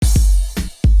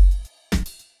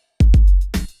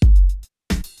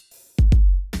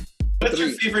What's your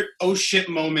favorite oh shit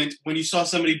moment when you saw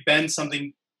somebody bend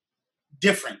something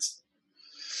different?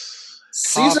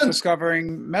 Toph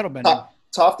discovering metal bending.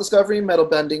 Toph discovering metal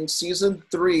bending. Season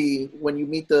 3, when you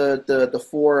meet the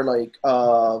 4 like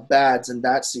bads in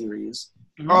that series.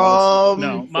 No,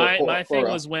 my thing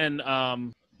was when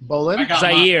Bolin?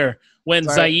 Zaire.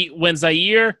 When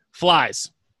Zaire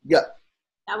flies. Yeah.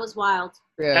 That was wild.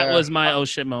 Yeah. That was my oh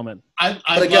shit moment.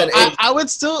 I would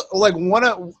still like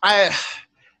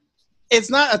it's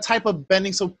not a type of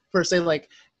bending so per se, like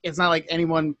it's not like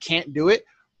anyone can't do it.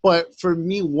 But for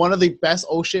me, one of the best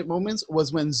oh shit moments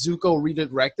was when Zuko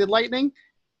redirected lightning,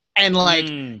 and like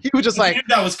he was just like, knew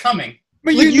that was coming.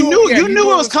 But you knew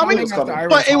it was coming,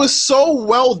 but it was so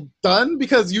well done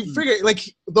because you figure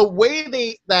like the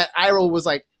way that Iroh was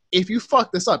like, if you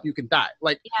fuck this up, you can die.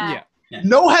 Like,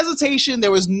 no hesitation.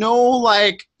 There was no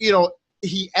like,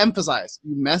 he emphasized,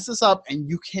 you mess this up and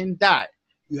you can die.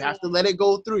 You have to let it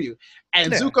go through you.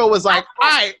 And Zuko was like,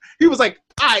 I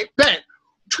bet.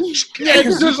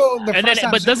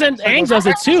 But doesn't Aang does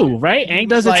it too, right? Aang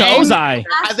does it to Ozai.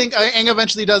 I think Aang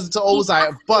eventually does it to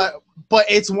Ozai, but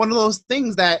it's one of those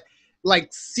things that, like,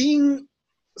 seeing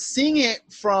it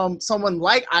from someone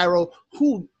like Iroh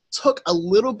who took a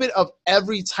little bit of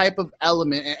every type of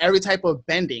element and every type of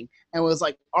bending and was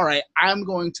like, all right, I'm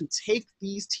going to take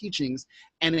these teachings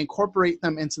and incorporate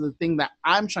them into the thing that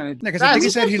I'm trying to do. Because I think he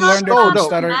said he learned it from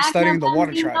studying the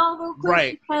water tribe.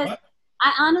 Right. Because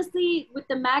I honestly, with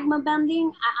the magma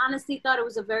bending, I honestly thought it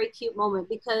was a very cute moment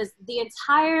because the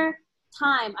entire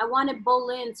time I wanted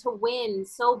Bolin to win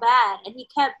so bad, and he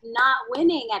kept not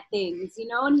winning at things,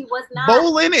 and he was not.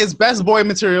 Bolin is best boy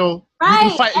material.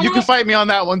 Right. You can fight me on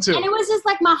that one too. And it was just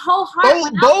like my whole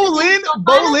heart.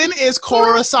 Bolin is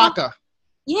Kurosaka.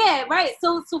 Yeah, right.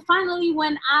 So finally,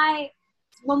 when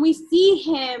we see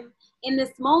him in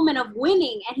this moment of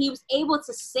winning, and he was able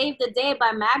to save the day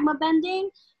by magma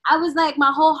bending, I was like,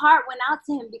 my whole heart went out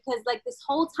to him because like this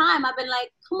whole time I've been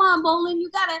like, come on, Bolin, you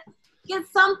gotta get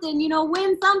something,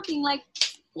 win something. Like,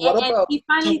 and he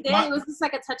finally did. It was just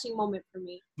like a touching moment for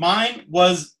me. Mine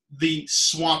was the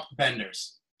swamp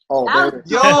benders. Oh, that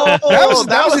was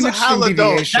an interesting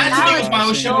deviation. That's my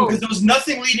own show because there was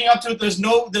nothing leading up to it. There's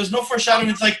no foreshadowing.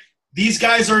 It's like these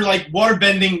guys are like water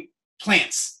bending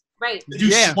plants. Right. They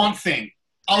do swamp thing.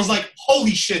 I was like,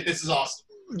 holy shit, this is awesome.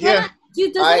 Yeah.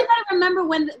 Does anybody remember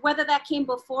whether that came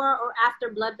before or after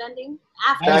bloodbending?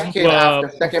 That came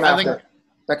after. That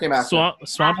came after.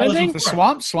 Swamp bending?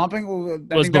 Swamping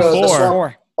was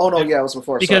before. Oh no, yeah, it was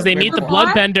before. Because they meet the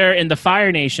bloodbender in the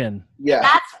Fire Nation. Yeah.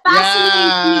 That's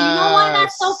fascinating to me. You know why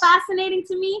that's so fascinating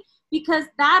to me? Because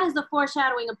that is the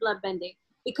foreshadowing of bloodbending.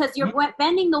 Because you're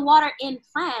bending the water in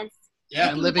plants.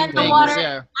 Yeah, you can bend the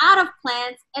water out of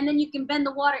plants, and then you can bend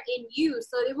the water in you.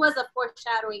 So it was a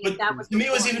foreshadowing. But that was to me,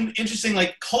 it was even interesting.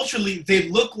 Like culturally, they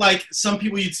look like some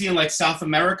people you'd see in like South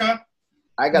America.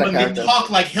 When they talk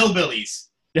like hillbillies.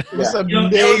 It's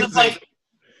amazing. It's like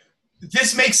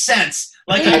this makes sense.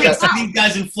 Like I can see these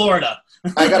guys in Florida.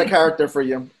 I got a character for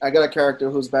you. I got a character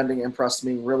whose bending impressed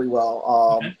me really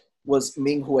well. Was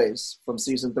Ming Hui's from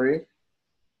season 3.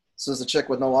 This is a chick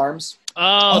with no arms.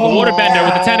 Oh, the waterbender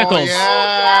with the tentacles.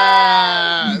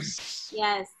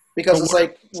 Yes. Because it's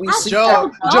like we see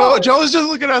Joe is just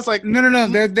looking at us like no.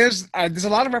 There's a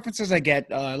lot of references I get.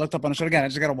 I looked up on the show again. I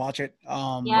just gotta watch it.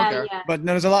 Yeah. But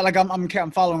there's a lot like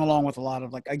I'm following along with a lot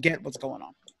of like I get what's going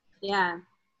on. Yeah.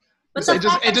 But it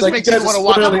just makes you want to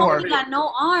watch more. She got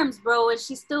no arms, bro, and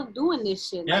she's still doing this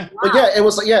shit. Yeah. Like, wow. But yeah, it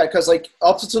was like because like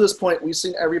up to this point we've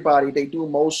seen everybody they do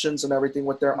motions and everything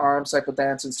with their arms type of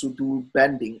dances to do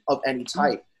bending of any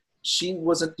type. She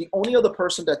wasn't the only other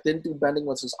person that didn't do bending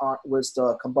was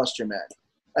the Combustion Man,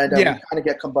 and we kind of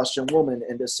get Combustion Woman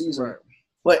in this season. Right.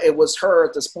 But it was her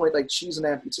at this point. Like she's an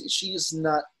amputee.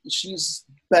 She's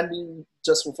bending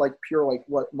just with like pure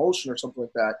like motion or something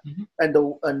like that. Mm-hmm. And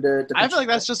the I feel like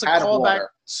that's just a callback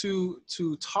to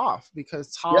Toph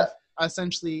because Toph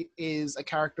essentially is a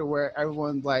character where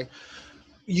everyone like.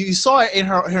 You saw it in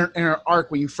her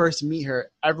arc when you first meet her.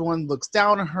 Everyone looks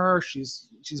down on her. She's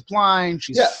blind.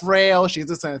 She's frail. She's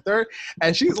this and the third.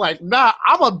 And she's like, nah,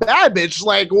 I'm a bad bitch.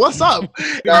 Like, what's up?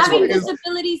 Having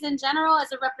disabilities in general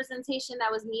as a representation that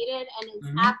was needed and it's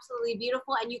absolutely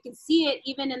beautiful. And you can see it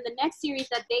even in the next series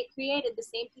that they created. The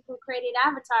same people who created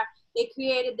Avatar, they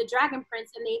created the Dragon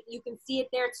Prince, and you can see it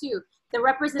there too. The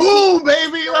representation. Ooh,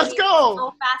 baby, let's go.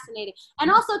 So fascinating.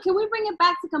 And also, can we bring it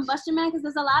back to Combustion Man? Because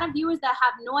there's a lot of viewers that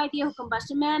have no idea who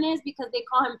Combustion Man is because they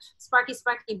call him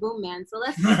Sparky Boom Man. So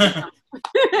let's.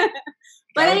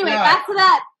 But anyway, back to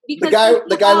that. Because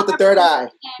the guy with the third eye.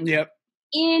 Yep.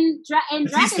 in Dragon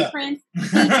Prince,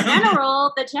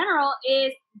 the general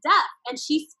is deaf, and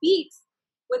she speaks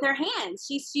with her hands.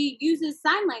 She uses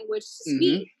sign language to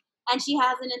speak, and she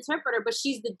has an interpreter. But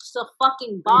she's the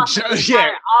fucking boss of the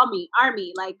entire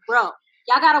army. Like, bro,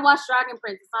 y'all gotta watch Dragon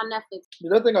Prince. It's on Netflix.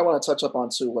 The other thing I want to touch up on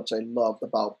too, which I loved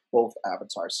about both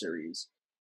Avatar series,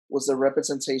 was the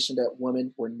representation that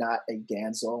women were not a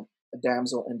damsel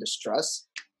in distress.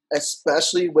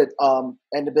 Especially with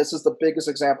and this is the biggest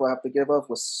example I have to give of,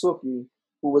 was Suki,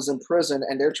 who was in prison,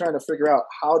 and they're trying to figure out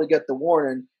how to get the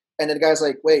warning. And then the guy's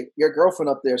like, "Wait, your girlfriend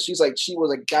up there?" She was like,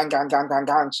 "Gang, gang, gang, gang,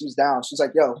 gang." She's down. She's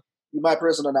like, "Yo, you my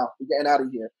prisoner now. You're getting out of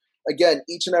here." Again,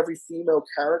 each and every female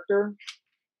character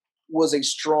was a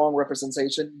strong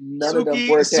representation. None of them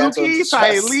were Suki,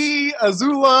 Ty Lee,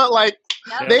 Azula, like.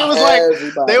 They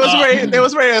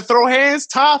was ready to throw hands.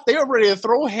 Toph, they were ready to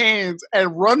throw hands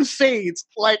and run fades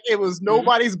like it was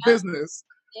nobody's business.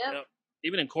 Yep.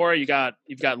 Even in Korra, you've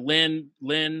got Lin,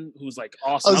 who's like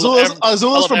awesome.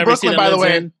 Azula's from Brooklyn, by the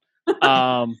way.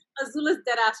 Azula's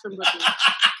dead ass from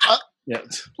Brooklyn.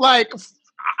 Like,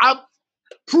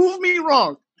 prove me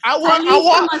wrong. I want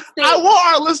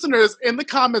our listeners in the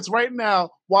comments right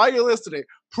now while you're listening.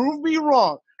 Prove me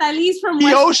wrong. Tylee's from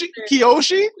Kyoshi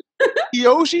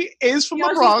is from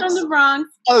the Bronx. From the Bronx.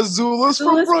 Azula's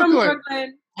from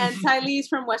Brooklyn. And Tylee's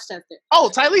from Westchester.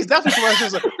 Oh, Tylee's definitely from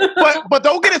Westchester. but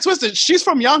don't get it twisted. She's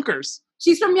from Yonkers.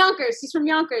 She's from Yonkers.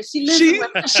 She lives in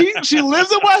Westchester. She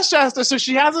lives in Westchester, so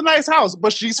she has a nice house,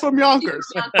 but she's from Yonkers.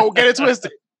 Don't get it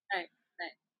twisted.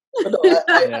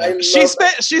 No, she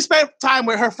spent time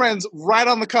with her friends right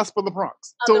on the cusp of the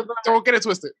Bronx. So don't get it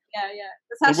twisted.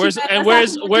 Yeah.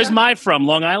 Where's Mai from?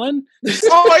 Long Island?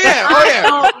 Oh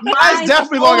yeah. Mai's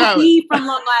definitely Long Island. From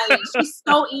Long Island. She's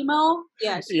so emo.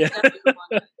 Yeah, she's definitely from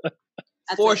Long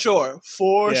Island.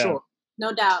 For sure.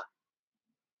 No doubt.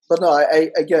 But no,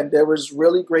 again, there was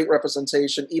really great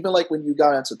representation. Even like when you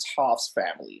got into Toph's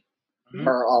family,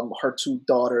 her two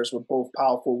daughters were both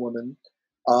powerful women.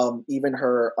 Even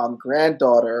her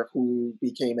granddaughter, who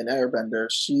became an airbender,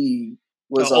 she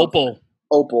was Opal.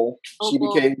 She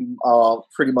became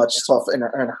pretty much tough in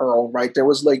her own right. There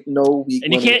was like no weak.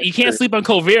 And you can't sleep on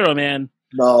Kuvira, man.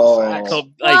 No,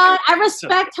 I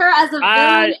respect her as a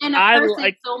villain and a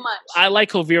person so much. I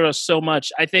like Kuvira so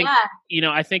much. I think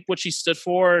I think what she stood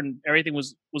for and everything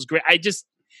was great.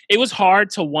 It was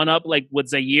hard to one up like with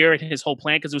Zaire and his whole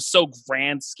plan because it was so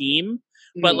grand scheme.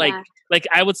 But like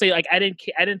I would say, like I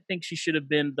didn't think she should have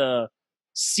been the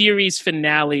series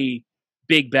finale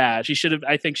big bad.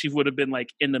 I think she would have been like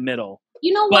in the middle.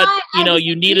 You know but, why?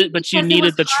 you needed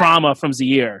the trauma from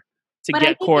Zaire to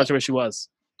get Korra to where she was.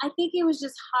 I think it was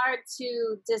just hard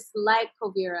to dislike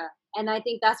Kuvira, and I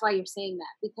think that's why you're saying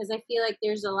that, because I feel like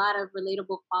there's a lot of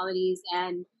relatable qualities,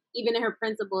 and even in her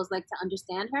principles, like to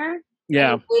understand her.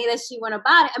 Yeah. The way that she went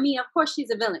about it. I mean, of course,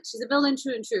 she's a villain. She's a villain,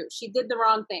 true and true. She did the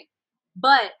wrong thing.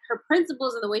 But her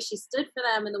principles and the way she stood for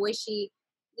them and the way she,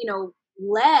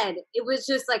 led, it was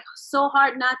just like so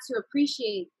hard not to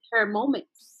appreciate her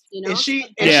moments, Is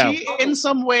she in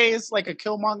some ways like a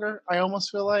Killmonger? I almost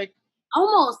feel like.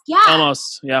 Almost, yeah.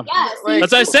 Almost, yeah. Yes.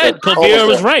 That's what I said. Kuvira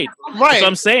was right. Right. That's what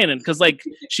I'm saying. And because like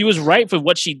she was right for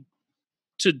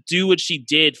to do what she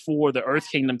did for the Earth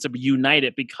Kingdom to unite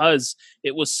it because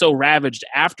it was so ravaged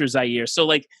after Zaire. So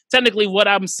like technically what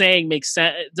I'm saying makes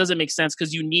sense. It doesn't make sense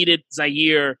because you needed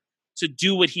Zaire to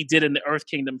do what he did in the Earth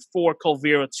Kingdom for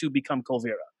Kuvira to become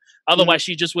Kuvira. Otherwise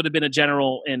she just would have been a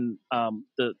general in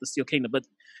the Steel Kingdom. But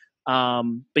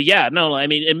yeah, no, I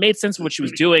mean it made sense what she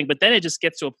was doing, but then it just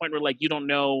gets to a point where like you don't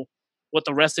know what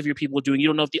the rest of your people are doing. You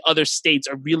don't know if the other states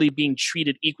are really being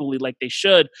treated equally like they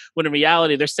should, when in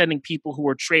reality, they're sending people who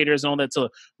are traitors and all that to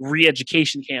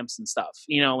re-education camps and stuff.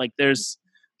 Like there's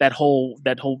that whole,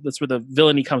 that's where the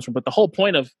villainy comes from. But the whole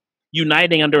point of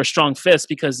uniting under a strong fist,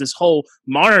 because this whole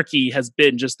monarchy has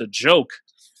been just a joke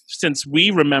since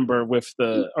we remember with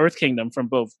the Earth Kingdom from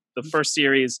both the first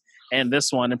series and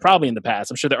this one, and probably in the past.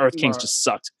 I'm sure the Earth Kings just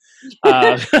sucked.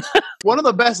 One of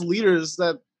the best leaders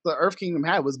that the Earth Kingdom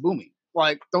had was Bumi.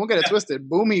 Like, don't get it twisted.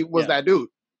 Bumi was that dude.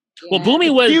 Well,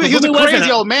 Bumi was he was a crazy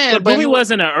old man, but Bumi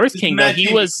wasn't an Earth King though.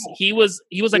 He was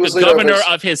like a governor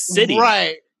of his city,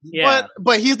 right? Yeah,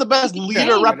 but he's the best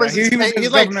leader representation.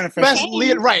 He's like best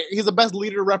leader, right? He's the best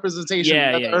leader representation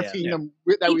of the Earth Kingdom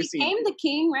that we've seen. He became the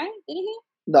king, right? Did he?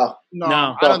 No.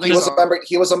 I don't think so.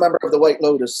 He was a member of the White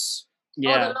Lotus.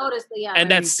 Yeah, the Lotus,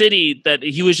 and that city that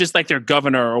he was just like their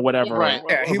governor or whatever. Right.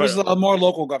 Yeah, he was a more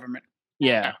local government.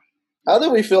 Yeah. How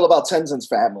do we feel about Tenzin's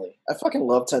family? I fucking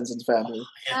love Tenzin's family.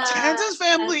 Tenzin's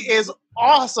family is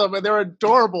awesome and they're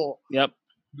adorable. Yep.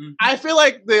 I feel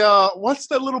like the what's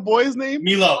the little boy's name?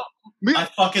 Milo. I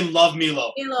fucking love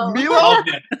Milo. Milo?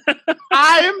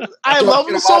 I love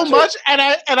him so much, and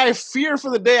I fear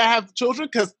for the day I have children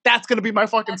because that's gonna be my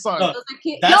fucking son. No,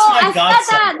 that's my godson.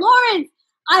 Said that, Lawrence.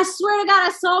 I swear to God,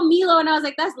 I saw Milo, and I was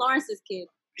like, "That's Lawrence's kid."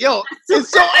 Yo,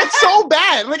 it's so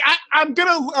bad. Like I'm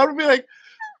gonna be like,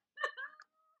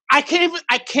 I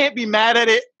can't be mad at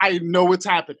it. I know what's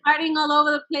happening. Farting all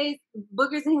over the place,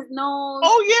 boogers in his nose.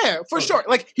 Oh yeah, for sure.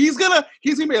 Like he's gonna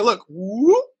be like, look,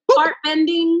 whoop, heart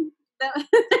bending.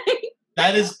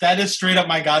 That is straight up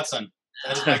my godson.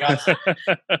 That is my godson.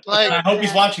 Like, I hope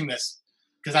he's watching this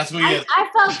because that's who he is. I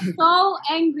felt so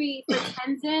angry for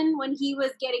Tenzin when he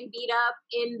was getting beat up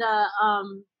in the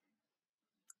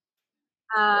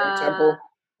temple.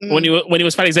 When he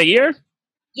was fighting Zaire?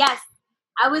 Yes.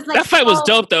 I was like, that fight was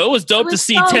dope though. It was dope to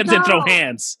see Tenzin throw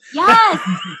hands. Yes.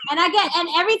 and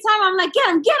every time I'm like, get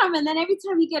him. And then every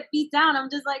time he get beat down, I'm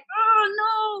just like, oh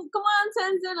no, come on,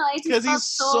 Tenzin. Like, because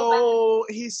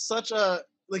he's such a,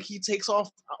 like, he takes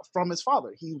off from his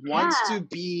father. He wants to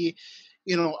be,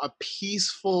 a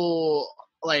peaceful,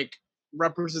 like,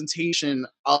 representation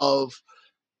of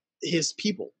his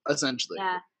people, essentially.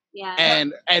 Yeah.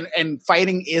 And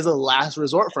fighting is a last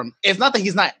resort for him. It's not that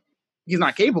he's not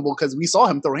capable, because we saw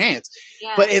him throw hands,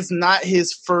 but it's not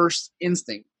his first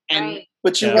instinct. And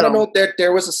but you want to know that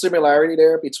there was a similarity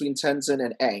there between Tenzin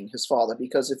and Aang, his father,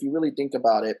 because if you really think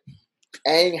about it,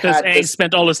 Aang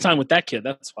spent all his time with that kid.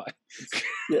 That's why.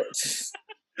 Yes.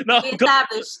 No, go ahead.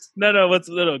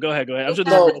 I'm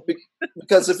sure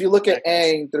because if you look at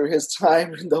Aang through his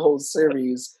time in the whole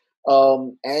series,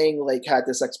 Aang like had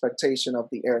this expectation of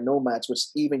the air nomads, which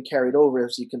even carried over,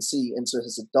 as you can see, into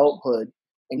his adulthood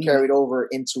and carried over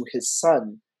into his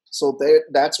son. So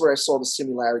that's where I saw the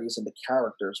similarities in the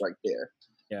characters right there.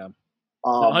 Yeah.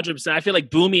 100%. I feel like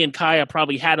Bumi and Kaya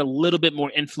probably had a little bit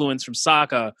more influence from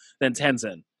Sokka than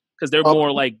Tenzin, because they're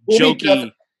more like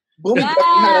jokey. Bumi definitely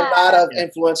had a lot of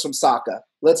influence from Sokka.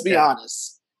 Let's be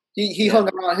honest. He hung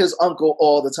around his uncle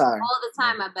all the time. All the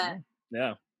time, I bet.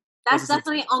 Yeah. That's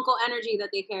definitely uncle energy that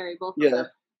they carry, both of them.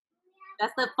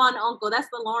 That's the fun uncle. That's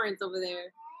the Lawrence over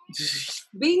there.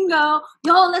 Bingo.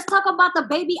 Yo, let's talk about the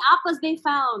baby appas they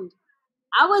found.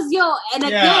 And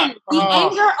again, the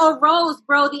anger arose,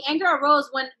 bro. The anger arose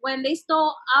when they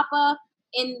stole Appa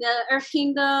in the Earth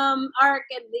Kingdom arc,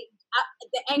 and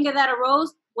the anger that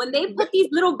arose when they put these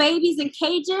little babies in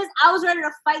cages. I was ready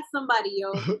to fight somebody,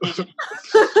 yo.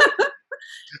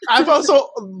 I've also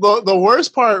the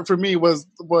worst part for me was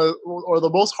the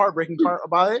most heartbreaking part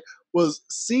about it was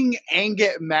seeing Aang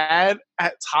get mad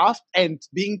at Toph and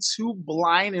being too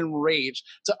blind and rage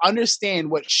to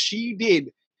understand what she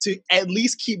did to at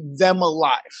least keep them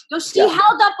alive. Yo, she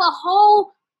held up a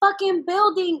whole fucking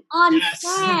building on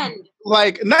sand.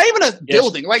 Like, not even a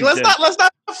building. Like, let's not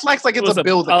flex like it's a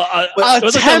building. It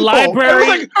was a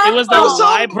library. It was the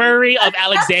library of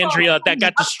Alexandria that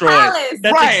got destroyed.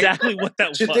 That's exactly what that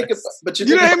was. You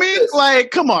know what I mean?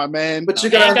 Like, come on, man. But you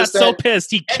gotta understand. Got so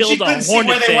pissed he killed a hornet see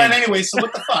where they went anyway. So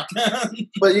what the fuck?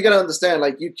 But you gotta understand,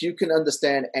 like, you can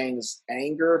understand Aang's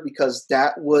anger because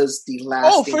that was the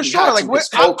last. For sure. Like,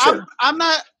 I'm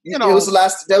not. It was the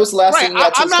last. That was the last thing.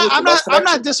 I'm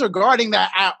not disregarding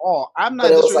that at all. I'm not.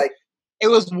 It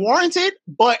was warranted,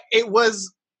 but it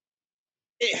was.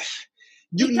 It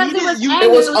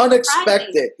was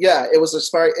unexpected. Yeah, it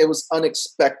was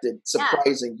unexpected,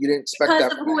 surprising. You didn't expect that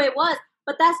because of who it was.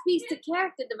 But that speaks to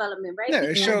character development, right? Yeah,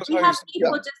 it shows. We have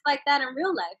people just like that in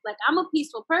real life. Like, I'm a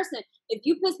peaceful person. If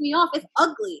you piss me off, it's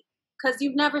ugly because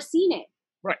you've never seen it.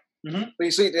 Right. Mm-hmm. But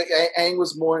you see, Aang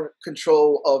was more in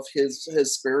control of his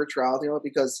spirituality,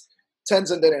 because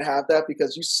Tenzin didn't have that,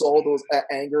 because you saw that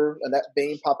anger and that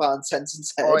vein pop out on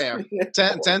Tenzin's head. Oh yeah,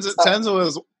 Tenzin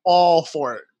was all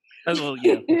for it.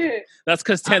 That's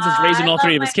because Tenzin's raising all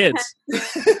three of his kids. He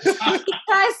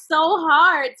tries so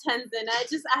hard, Tenzin.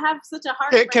 I have such a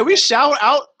hard. Can we shout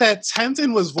out that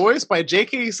Tenzin was voiced by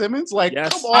J.K. Simmons? Like,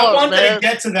 come on, I wanted to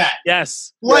get to that.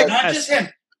 Yes, like not just him.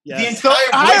 Yes. The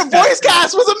entire voice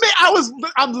cast was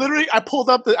amazing. I pulled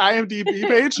up the IMDb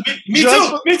page. Me too.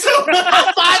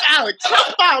 Top 5, Alex.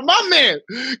 Top 5, my man.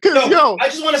 I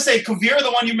just want to say, Kuvira,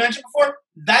 the one you mentioned before,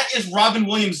 that is Robin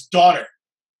Williams' daughter.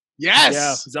 Yes.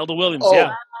 Yeah, Zelda Williams. Oh,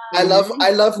 yeah. I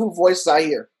love who voiced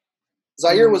Zaire.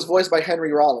 Zaire was voiced by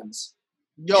Henry Rollins.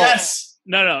 Yes.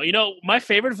 No. My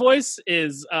favorite voice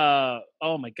is oh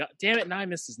my god, damn it! Now I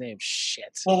missed his name.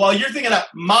 Shit. Well, while you're thinking of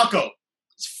Mako,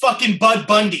 it's fucking Bud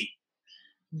Bundy.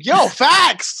 Yo,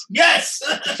 facts. Yes.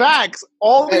 Facts.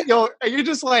 And you're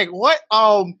just like, what?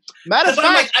 Matter of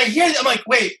fact, I hear it. I'm like,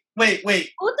 wait.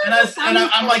 And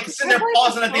I'm like sitting there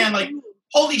pausing at the end, like,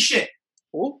 holy shit.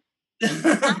 Who?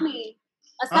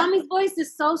 Asami's voice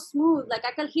is so smooth. Like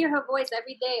I could hear her voice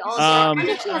every day. All day. I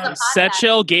wonder if she has a podcast.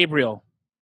 Seychelle Gabriel.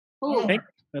 Who? I think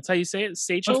that's how you say it.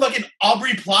 Seychelle. It's fucking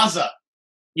Aubrey Plaza.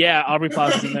 Yeah, Aubrey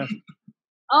Plaza's in there.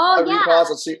 Oh Aubrey yeah,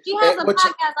 Plaza, she has a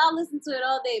podcast. I'll listen to it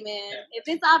all day, man. Yeah. If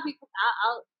it's Aubrey,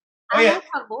 I love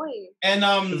her voice. And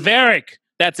Varric.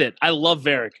 That's it. I love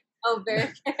Varric. Oh,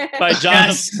 Varric. by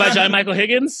John Michael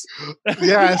Higgins.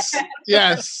 Yes.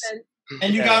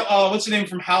 And you got what's her name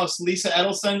from House? Lisa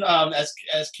Edelson as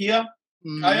Kia.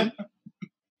 Kaya.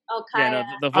 Oh, Kaya. Yeah,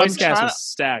 the voice cast was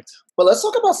stacked. But let's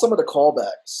talk about some of the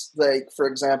callbacks. Like, for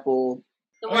example,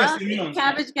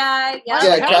 Cabbage Guy.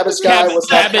 Yeah, Cabbage Guy was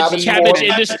Cabbage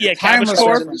Industry. Yeah, Cabbage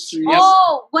Corp.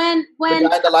 Oh, when the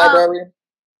guy in the library.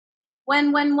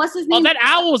 When what's his name? Oh, that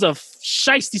owl was a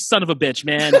shiesty son of a bitch,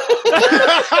 man. Yo,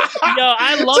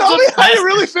 I loved him. Tell me how you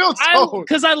really feel,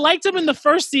 because I liked him in the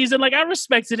first season. Like I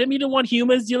respected him. He didn't want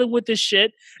humans dealing with this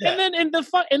shit. Yeah. And then in in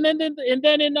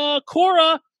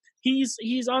Korra,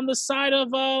 he's on the side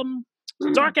of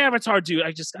Dark Avatar dude.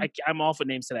 I'm off with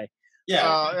names today.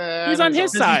 Yeah, he's on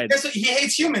his side. He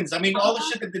hates humans. I mean, all the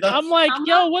shit that they done. I'm like,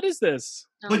 yo, what is this?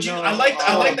 But I like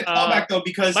the callback though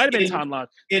because might have been Tonlock.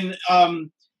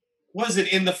 Was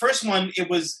it in the first one? It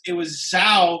was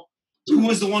Zhao who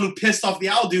was the one who pissed off the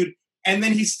owl dude, and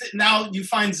then now you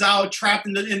find Zhao trapped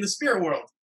in the spirit world.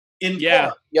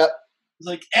 Korra. Yep.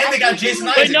 Like, and they got Jason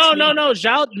Isaacs. Wait, no.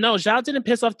 Zhao didn't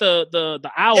piss off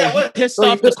the owl. Yeah, he pissed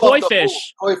off the koi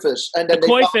fish. Koi fish, and then the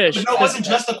koi fish. But no, it wasn't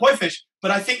just the koi fish.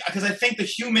 But I think the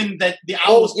human that the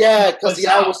owl was. Because the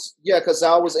owl was. Yeah, because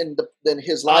Zhao was in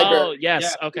his library. Oh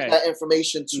yes, okay. That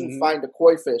information to find the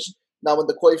koi fish. Now, when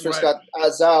the koi fish got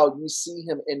Azal, you see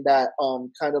him in that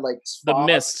kind of like spot.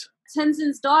 The mist.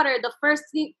 Tenzin's daughter, the first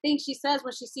thing she says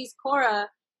when she sees Korra,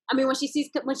 when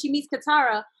she meets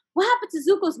Katara, what happened to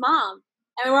Zuko's mom?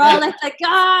 And we're all like,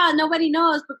 nobody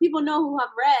knows, but people know who have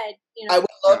read. You know, I would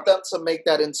love them to make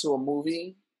that into a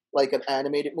movie, like an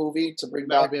animated movie, to bring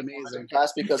back the amazing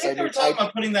cast. Because they were talking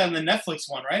about putting that in the Netflix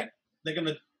one, right? They're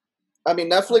gonna. I mean,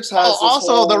 Netflix has.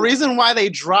 Also, the reason why they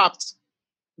dropped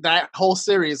that whole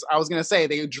series, I was going to say,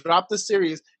 they dropped the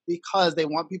series because they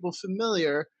want people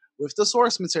familiar with the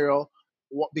source material,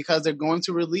 because they're going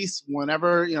to release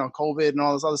whenever, COVID and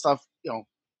all this other stuff,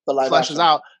 flushes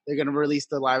out, they're going to release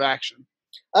the live action.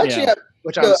 Actually,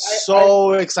 which I'm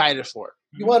so excited for.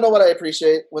 You want to know what I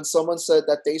appreciate? When someone said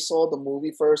that they saw the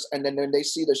movie first and then they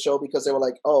see the show, because they were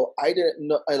like, oh, I didn't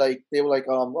know, they were like,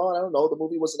 well, I don't know, the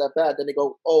movie wasn't that bad. Then they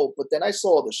go, oh, but then I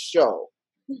saw the show.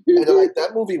 And they're like,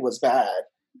 that movie was bad.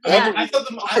 Yeah. I thought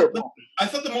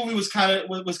the movie was kind of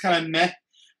meh,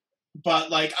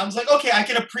 but like I was like, okay, I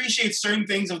can appreciate certain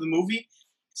things of the movie.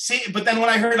 But then when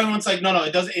I heard everyone's like, no,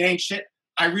 it ain't shit.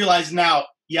 I realize now,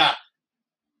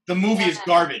 the movie is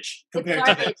garbage compared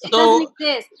to this. It doesn't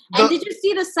exist. And did you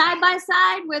see the side by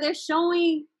side where they're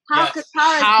showing how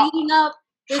Katara is beating up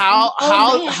this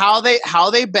how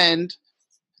they bend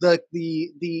the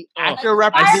actor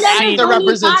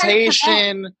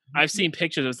representation. I've seen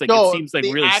pictures. It's like it seems like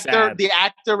really sad. The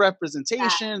actor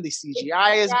representation, the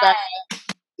CGI is bad.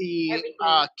 The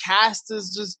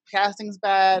casting's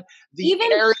bad. The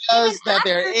areas that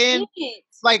they're in,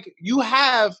 like you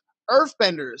have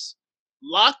Earthbenders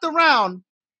locked around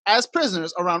as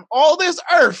prisoners around all this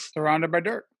Earth, surrounded by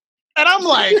dirt, and I'm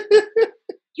like.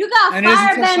 You got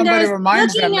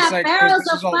firebenders looking at barrels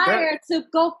of fire to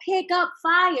go pick up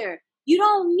fire. You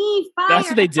don't need fire. That's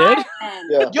what they did?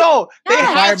 Yeah. Yo, they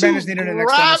had to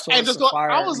grab and just go.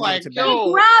 I was like, yo.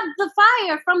 They grabbed the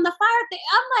fire from the fire thing.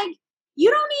 I'm like,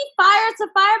 you don't need fire to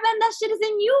firebend. That shit is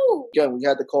in you. Again, we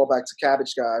had the callback to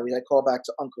Cabbage Guy. We had callback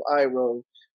to Uncle Iroh.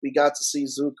 We got to see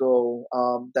Zuko,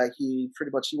 that he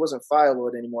wasn't Fire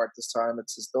Lord anymore at this time.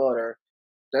 It's his daughter.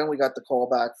 Then we got the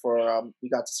callback for, we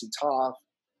got to see Toph.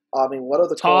 I mean, what are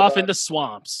the Toph in the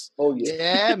swamps? Oh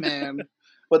yeah, yeah, man.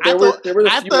 But there were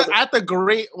at the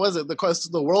great, was it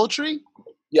the World Tree?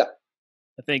 Yeah,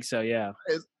 I think so. Yeah,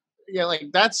 like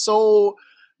that's so.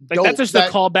 Like dope. That's just a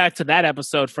callback to that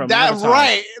episode from that.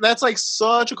 Right, that's like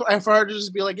such a. And for her to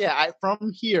just be like, yeah,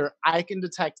 from here I can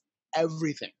detect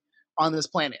everything on this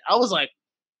planet. I was like,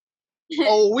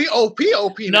 oh, we OP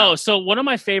now. No, so one of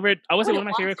my favorite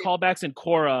callbacks in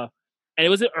Korra. And it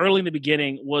was early in the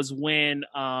beginning, was when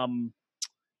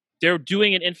they're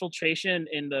doing an infiltration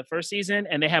in the first season,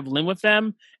 and they have Lin with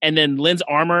them, and then Lin's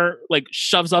armor like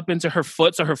shoves up into her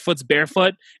foot, so her foot's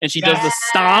barefoot, and she does the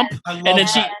stomp, and then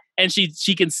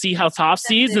she can see how Toph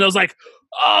sees, and I was like,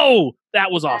 oh,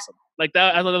 that was awesome. Like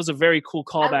that, I thought that was a very cool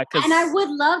callback. And I would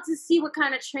love to see what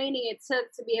kind of training it took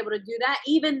to be able to do that.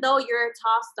 Even though you're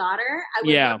Toph's daughter, I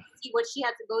would love to see what she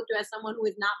had to go through as someone who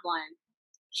is not blind.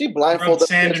 She blindfolded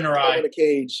sand in her eye in a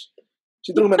cage.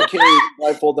 She threw him in a cage,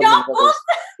 blindfolded him.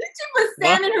 She put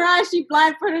sand in her eye. She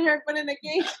blindfolded her, put in a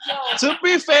cage. To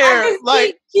be fair,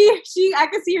 like I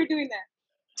can see her doing that.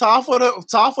 Toph would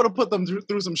have put them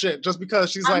through some shit just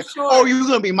because she's like, sure. "Oh, you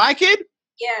gonna be my kid?"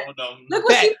 Yeah. Oh, no. Look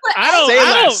what she put. I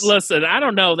don't listen. I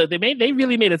don't know that they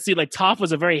really made it seem like Toph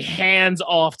was a very hands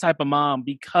off type of mom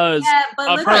because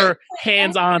of her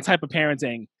hands on type of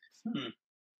parenting.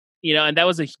 You know, and that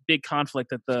was a big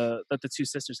conflict that the two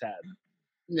sisters had.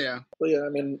 Yeah. But yeah, I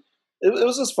mean, it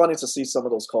was just funny to see some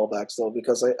of those callbacks though,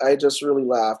 because I just really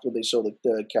laughed when they showed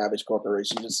the Cabbage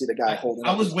Corporation. You just see the guy holding.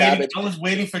 I was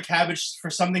waiting for Cabbage for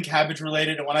something Cabbage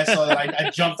related, and when I saw that, I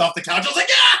jumped off the couch. I was like,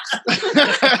 yeah!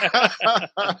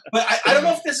 But I don't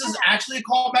know if this is actually a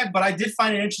callback, but I did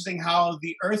find it interesting how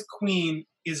the Earth Queen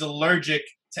is allergic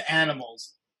to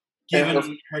animals,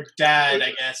 given her dad,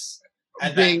 I guess.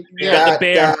 The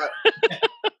bear.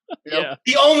 Yeah.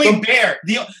 The only bear.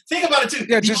 Think about it too.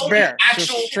 Yeah, just bear.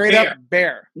 Actual just straight up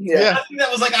bear. Yeah. I think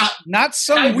that was like not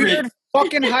some hybrid. weird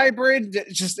fucking hybrid.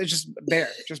 Just bear.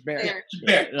 Just bear.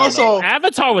 Bear. Also,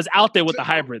 Avatar was out there with the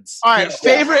hybrids. All right,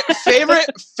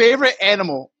 favorite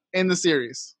animal in the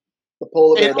series. The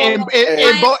polar bear dog.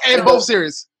 In both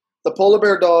series. The polar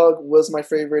bear dog was my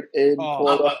favorite in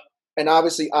Florida, and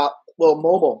obviously,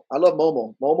 Momo. I love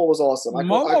Momo. Momo was awesome.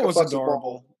 Momo was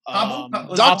adorable.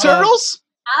 Duck turtles.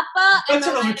 Appa and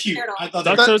Duck turtles were cute. I thought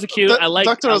Duck turtles are cute.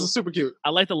 Duck turtles are super cute.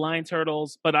 I like the lion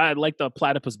turtles, but I like the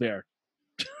platypus bear.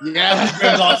 Yeah,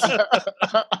 that's awesome.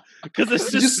 Because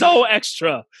it's just so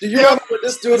extra. Do you remember when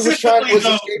this dude was trying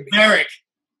to Merrick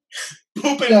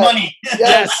pooping money?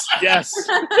 Yes.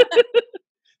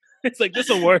 It's like this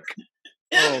will work.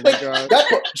 Oh my god,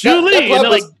 Julie,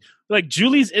 like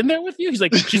Julie's in there with you. He's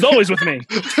like, she's always with me.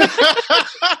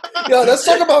 Yeah, let's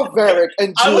talk about Varric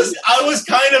and Julie. I was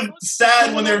kind of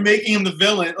sad when they were making him the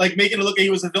villain, like making it look like he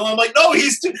was a villain. I'm like, no,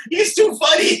 he's too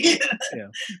funny. Yeah.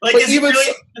 Like, is he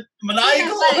really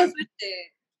maniacal?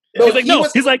 No,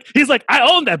 he's like, I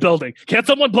own that building. Can't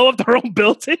someone blow up their own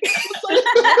building?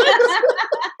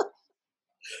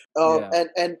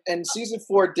 And season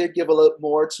 4 did give a little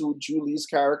more to Julie's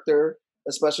character,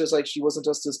 especially as like she wasn't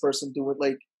just this person doing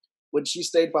like when she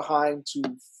stayed behind to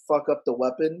fuck up the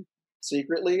weapon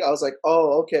secretly. I was like,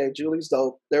 oh, okay, Julie's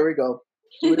dope. There we go.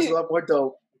 Julie's a lot more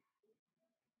dope.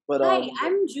 But Hi,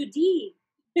 I'm Judy.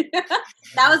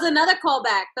 That was another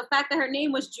callback. The fact that her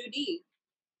name was Judy.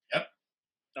 Yep.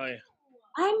 Oh yeah.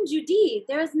 I'm Judy.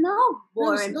 There's no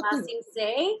war in Ba Sing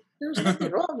Se. There's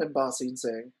nothing wrong in Ba Sing Se.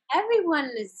 Everyone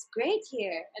is great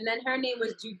here. And then her name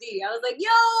was Judy. I was like, yo,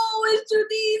 it's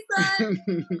Judy,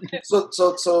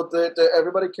 son. So did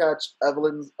everybody catch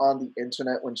Evelyn on the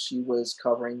internet when she was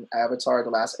covering Avatar: The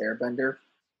Last Airbender?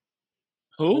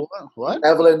 Who? What?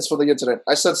 Evelyn's for the internet.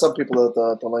 I sent some people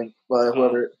the link, but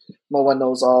whoever, no one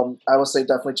knows. I would say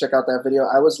definitely check out that video.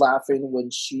 I was laughing when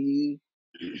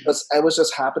I was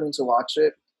just happening to watch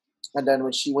it, and then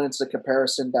when she went into the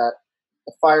comparison that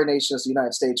the Fire Nation is the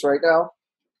United States right now,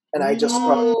 and I just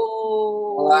started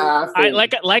laughing.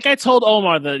 Like I told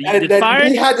Omar we had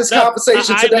this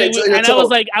conversation today, and I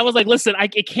was like, listen,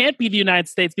 it can't be the United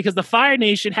States because the Fire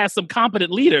Nation has some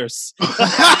competent leaders.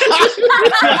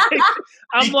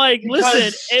 I'm like,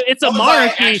 listen, it's a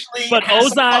monarchy, but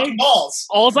Ozai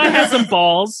has some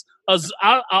balls.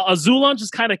 Azulon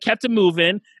just kind of kept it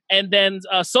moving. And then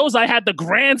Sozai had the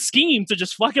grand scheme to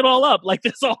just fuck it all up. Like,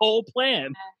 there's a whole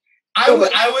plan. I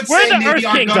would say maybe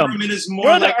our government is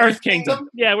more like the Earth Kingdom.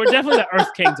 Yeah, we're definitely the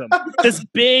Earth Kingdom. This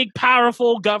big,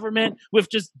 powerful government with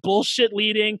just bullshit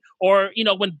leading. Or,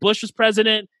 when Bush was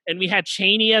president and we had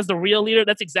Cheney as the real leader,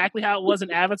 that's exactly how it was in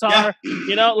Avatar.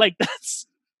 Yeah. Like, that's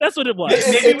what it was.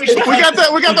 Maybe we got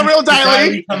the real Dai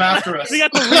Li. Come after us. We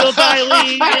got the real Dai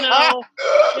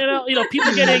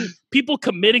Li. People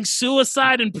committing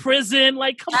suicide in prison.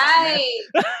 Like, come on.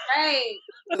 Right.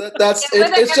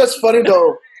 It's just funny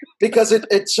though, because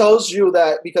it shows you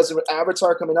that because of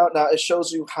Avatar coming out now, it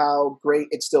shows you how great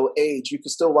it still aged. You can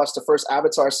still watch the first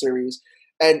Avatar series,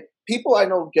 and people I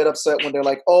know get upset when they're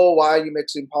like, "Oh, why are you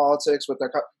mixing politics with their?"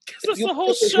 That's the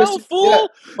whole show, fool. Yeah.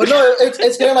 But no,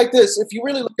 it's getting like this. If you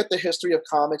really look at the history of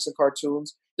comics and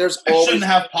cartoons, shouldn't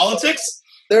have politics.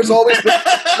 There's always been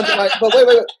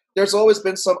wait. There's always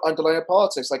been some underlying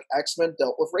politics. Like X-Men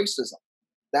dealt with racism,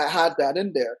 that had that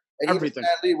in there. And everything.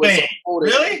 Really?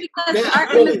 Because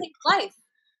art imitates life.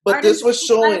 But art this was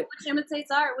showing which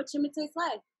imitates art, which imitates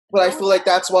life. But I feel like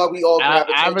that's why we all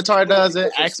Avatar does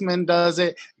it, X-Men does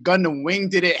it, Gundam Wing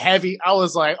did it heavy. I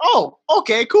was like, oh,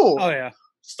 okay, cool. Oh yeah.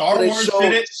 Star Wars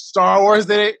did it. Star Wars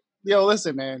did it. Yo,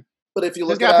 listen, man. But if you just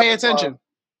look gotta at pay attention.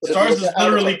 Star Wars is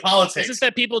literally politics. It's just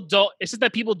that people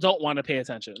don't want to pay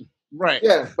attention. Right.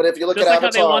 Yeah, but if you look just at like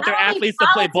Avatar, how they want their athletes to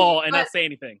play ball and not say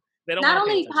anything. They don't not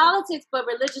only politics, but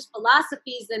religious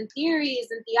philosophies and theories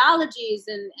and theologies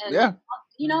and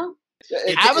you know.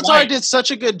 Avatar did such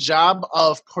a good job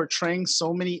of portraying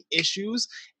so many issues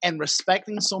and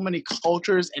respecting so many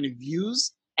cultures and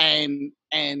views and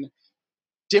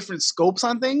different scopes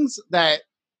on things that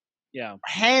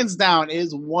hands down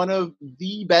is one of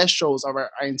the best shows of our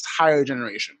entire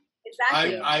generation.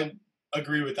 Exactly. I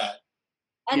agree with that.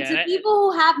 And to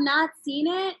people who have not seen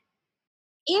it,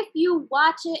 if you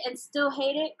watch it and still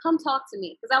hate it, come talk to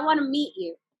me because I want to meet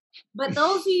you. But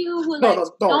those of you who don't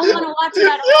want to watch it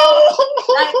at all,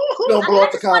 don't blow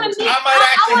up the comments. I might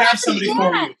actually have somebody for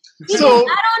you. So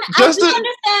I do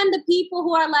understand the people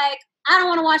who are like, I don't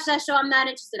want to watch that show. I'm not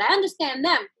interested. I understand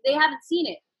them. They haven't seen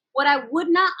it. What I would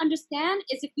not understand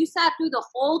is if you sat through the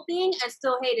whole thing and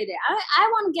still hated it. I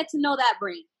want to get to know that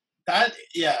brain.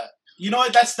 You know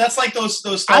what? That's like those.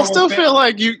 Star I still feel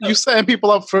like you setting people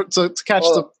up to catch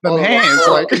them hands.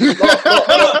 Like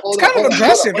it's kind of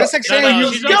aggressive. That's like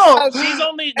saying she's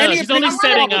only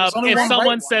setting up if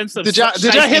someone sends some. Did y'all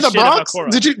hear the Bronx?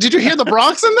 Did you hear the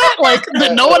Bronx in that? Like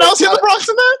did no one else hear the Bronx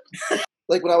in that?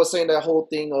 Like when I was saying that whole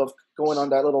thing of going on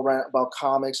that little rant about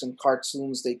comics and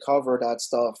cartoons, they cover that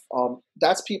stuff.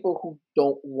 That's people who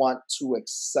don't want to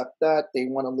accept that. They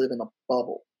want to live in a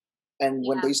bubble. And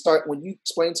when you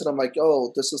explain to them like,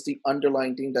 oh, this is the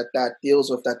underlying thing that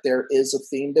deals with, that there is a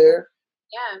theme there.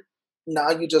 Yeah. Now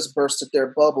you just bursted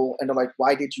their bubble and they're like,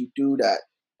 why did you do that?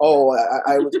 Oh,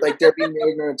 I was like, they're being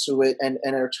ignorant to it and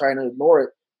they're trying to ignore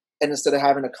it. And instead of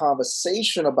having a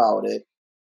conversation about it,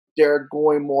 they're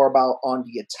going more about on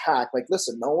the attack. Like,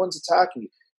 listen, no one's attacking you.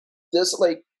 This,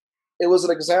 like, it was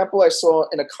an example I saw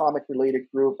in a comic related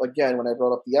group. Again, when I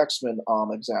brought up the X-Men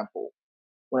example,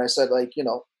 when I said like, you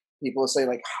know, people are saying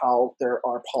like how there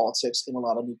are politics in a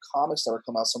lot of new comics that are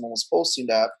coming out. Someone was posting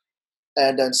that,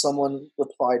 and then someone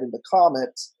replied in the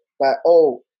comments that,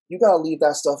 oh, you gotta leave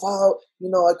that stuff out. You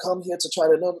know, I come here to try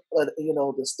to know, you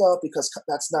know, the stuff because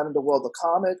that's not in the world of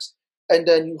comics. And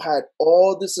then you had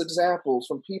all these examples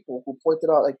from people who pointed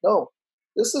out like, no,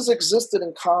 this has existed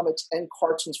in comics and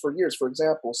cartoons for years. For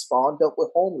example, Spawn dealt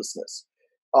with homelessness.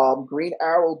 Green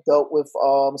Arrow dealt with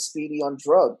Speedy on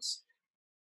drugs.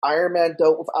 Iron Man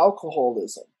dealt with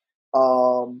alcoholism.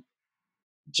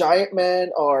 Giant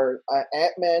Man or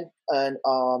Ant-Man and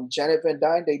Janet Van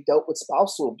Dyne, they dealt with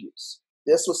spousal abuse.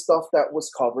 This was stuff that was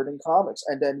covered in comics.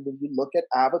 And then when you look at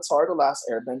Avatar, The Last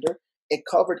Airbender, it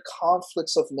covered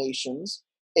conflicts of nations.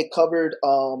 It covered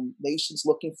nations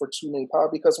looking for too many power.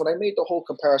 Because when I made the whole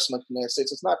comparison of the United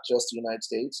States, it's not just the United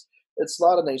States. It's a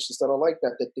lot of nations that are like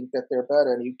that think that they're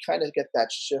better. And you kind of get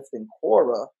that shift in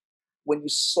Korra when you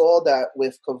saw that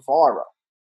with Kavara.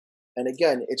 And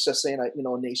again, it's just saying that, you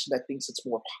know, a nation that thinks it's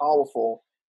more powerful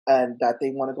and that they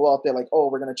want to go out there like, oh,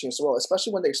 we're going to change the world.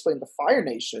 Especially when they explain the Fire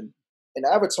Nation in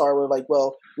Avatar, we're like,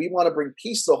 well, we want to bring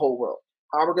peace to the whole world.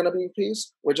 How are we going to bring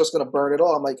peace? We're just going to burn it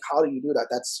all. I'm like, how do you do that?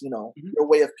 That's, you know, your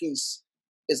way of peace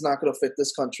is not going to fit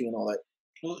this country and all that.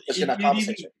 Well, it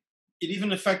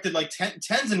even affected, like,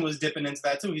 Tenzin was dipping into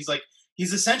that, too.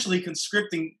 He's essentially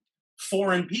conscripting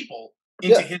foreign people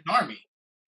into his army.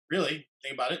 Really,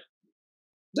 think about it.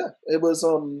 Yeah, it was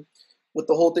with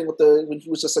the whole thing with when he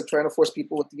was just like trying to force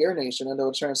people with the Air Nation, and they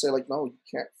were trying to say like, no, you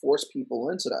can't force people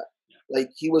into that. Yeah. Like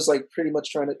he was like pretty much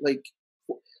trying to like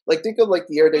think of like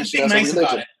the Air Nation as a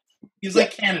religion. He's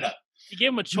like Canada. He gave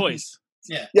him a choice.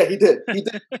 Yeah, he did. He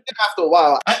did after a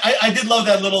while. I did love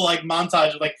that little like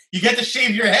montage of like you get to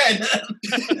shave your head.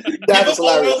 That was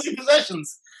hilarious.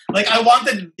 Possessions. Like I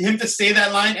wanted him to say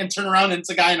that line and turn around and it's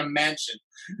a guy in a mansion.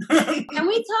 Can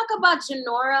we talk about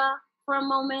Jinora for a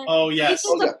moment? Oh yes.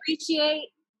 We just appreciate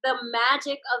the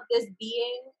magic of this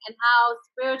being and how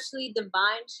spiritually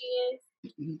divine she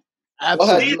is.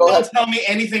 Please don't tell me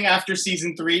anything after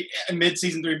season 3,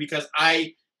 mid-season 3, because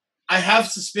I have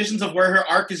suspicions of where her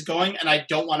arc is going, and I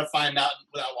don't want to find out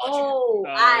without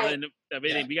watching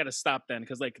it. We got to stop then,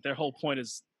 because like their whole point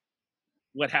is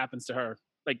what happens to her.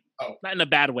 Like, not in a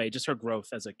bad way, just her growth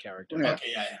as a character. Yeah.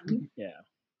 Okay, yeah.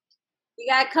 You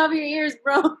gotta cover your ears,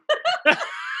 bro.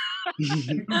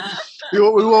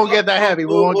 we won't get that heavy.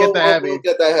 We won't get that heavy. We'll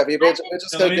get that heavy. But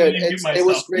it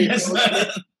was great.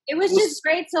 It was just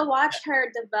great to watch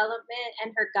her development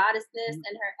and her goddessness and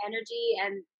her energy.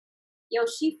 And yo,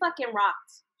 she fucking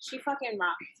rocked.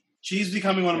 She's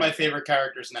becoming one of my favorite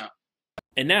characters now.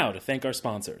 And now to thank our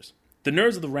sponsors. The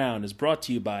Nerds of the Round is brought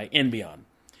to you by Enbion.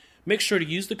 Make sure to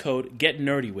use the code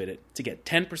GetNerdyWithIt to get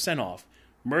 10% off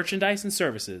merchandise and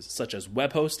services such as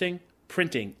web hosting,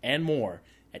 printing, and more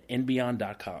at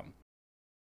nbeyond.com.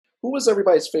 Who was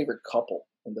everybody's favorite couple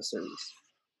in the series?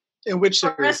 In which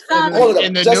series? All of them.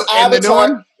 In the just new, Avatar. in the new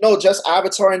one? No, just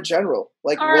Avatar in general.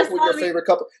 Like, what were your favorite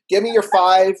couple? Give me your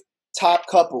 5 top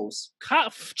couples.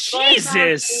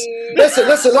 Jesus. Listen.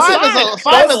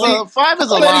 Five is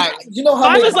a lot. You know how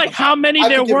five many, is like how many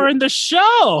there were in the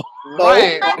show. No,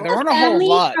 right. There weren't a whole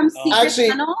lot.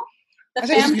 Actually, I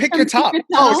think just pick your top.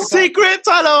 Oh, Secret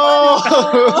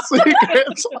Tunnel. Secret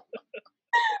Tunnel.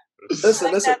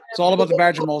 Listen. It's all about the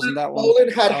badger moles in that one.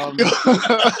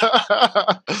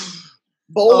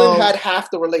 Bolin had half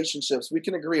the relationships. We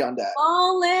can agree on that.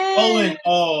 Bolin.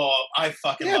 Oh, I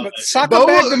fucking love it. Sokka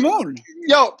bagged the moon.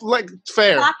 Yo, like,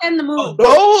 fair. Sokka and the moon.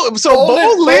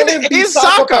 Bolin is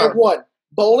Sokka.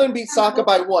 Bolin beat Sokka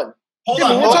by 1. Hold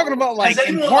on. We're talking about, like,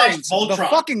 importance. The Voltron?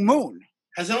 fucking moon.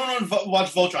 Has anyone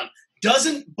watched Voltron?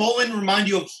 Doesn't Bolin remind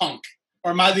you of Hunk?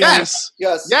 Or am I the Yes.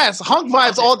 Hunk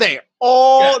vibes all day.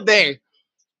 All day.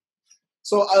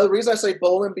 So the reason I say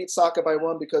Bolin beat Sokka by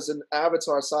 1 because in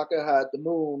Avatar, Sokka had the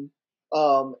moon,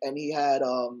 and he had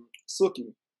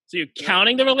Suki. So you're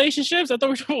counting the relationships? I thought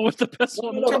we were talking about what the best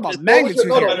one was. Talking about magnitude.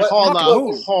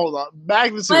 Hold on.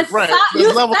 Magnitude, But right.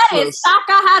 you said it.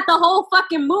 Sokka had the whole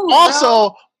fucking moon.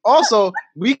 Also,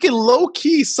 we can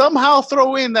low-key somehow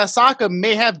throw in that Sokka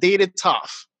may have dated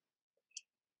Toph.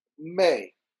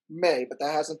 May, but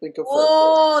that hasn't been confirmed.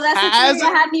 Oh, that's a theory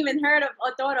I hadn't even heard of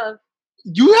or thought of.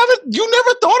 You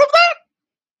never thought of that?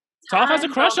 Toph has a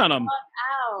crush on him.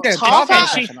 Yeah, Toph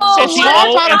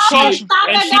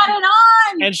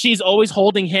and she's always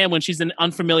holding him when she's in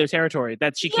unfamiliar territory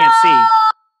that she can't see.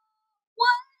 What?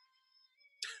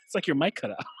 It's like your mic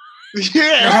cut out.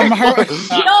 Yeah.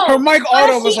 Her mic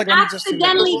auto was like,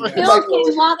 accidentally killed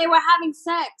him while they were having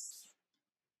sex.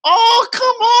 Oh,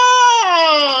 come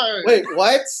on! Wait,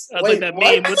 what? What the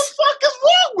fuck is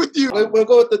wrong with you? We'll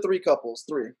go with the 3 couples.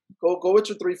 3. Go with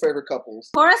your 3 favorite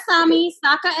couples. Korasami,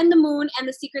 Sokka and the Moon, and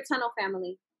the Secret Tunnel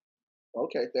family.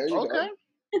 Okay, there you go.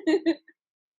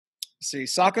 See,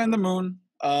 Sokka and the Moon,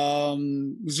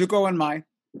 Zuko and Mai,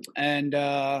 and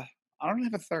I don't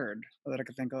have a third that I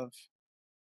could think of.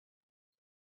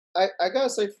 I gotta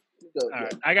say, all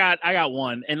right, I got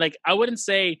one, and like I wouldn't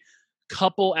say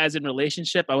couple as in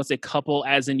relationship. I would say couple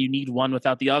as in you need one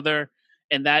without the other,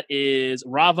 and that is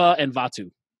Rava and Vaatu.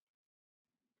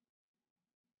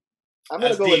 I'm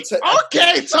gonna go with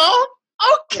okay, Tom.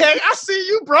 Okay, I see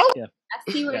you, bro. Yeah.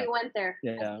 I see where you went there.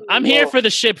 Yeah, I'm here for the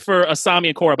ship for Asami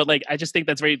and Korra, but like I just think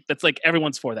that's like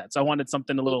everyone's for that. So I wanted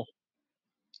something a little.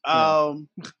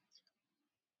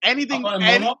 Anything with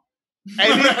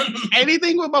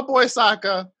my boy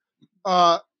Sokka,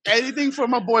 anything for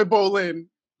my boy Bolin,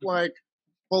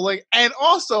 and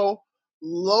also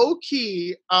low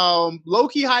key,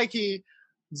 high key,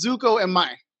 Zuko and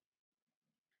Mai.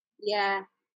 Yeah.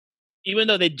 Even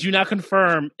though they do not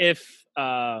confirm if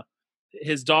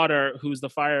his daughter, who's the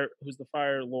Fire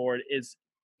Lord, is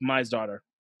Mai's daughter.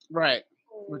 Right.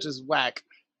 Which is whack.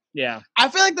 Yeah. I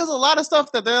feel like there's a lot of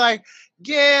stuff that they're like,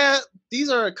 yeah, these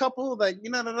are a couple that,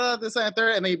 this and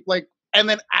third, and they like, and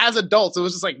then as adults, it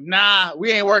was just like, nah,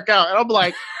 we ain't work out. And I'm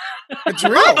like, it's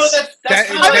real.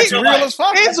 That's real as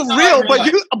fuck. It's real,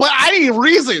 but I need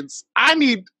reasons. I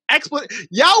need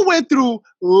y'all went through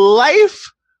life,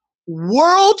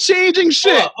 world-changing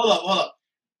shit. Hold up.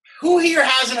 Who here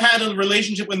hasn't had a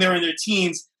relationship when they're in their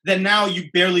teens that now you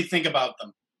barely think about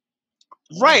them?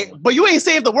 Right, but you ain't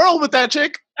saved the world with that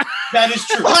chick. That is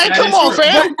true. Come on,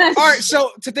 fam. All right,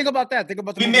 so to think about that,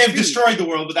 we may have destroyed the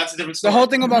world, but that's a different story. The whole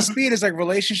thing about Speed is like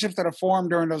relationships that are formed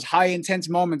during those high intense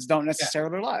moments don't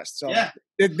necessarily last. So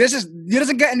he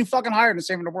doesn't get any fucking higher than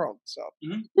saving the world. So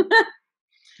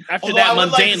after that,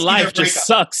 mundane life just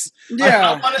sucks.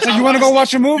 Yeah. So you want to go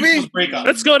watch a movie?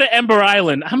 Let's go to Ember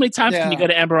Island. How many times can you go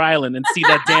to Ember Island and see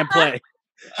that damn play?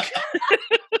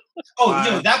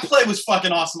 That play was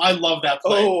fucking awesome. I love that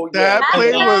play. That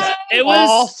play was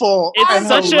awful.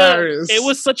 It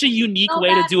was such a unique way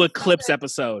to do a Clips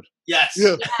episode. Yes.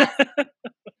 Yes.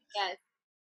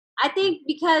 I think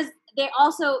because they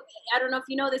also, I don't know if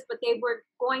you know this, but they were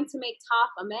going to make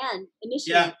Toph a man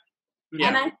initially. Yeah.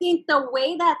 And I think the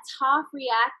way that Toph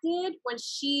reacted when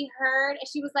she heard, and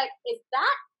she was like, "Is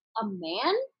that a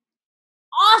man?"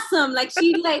 Awesome! Like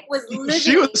she was living.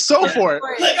 She was so for it.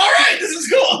 Like, all right, this is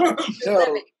cool.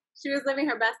 She was living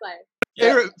her best life.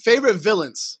 Favorite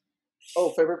villains.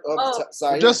 Favorite.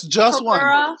 Zaire. Just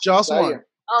one. Just Zaire. one.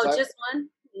 Oh, Zaire. just one.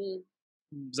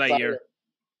 Zaire.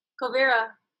 Kuvira.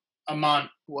 Amon.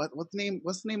 What's the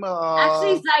name of?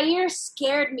 Actually, Zaire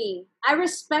scared me. I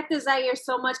respected Zaire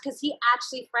so much because he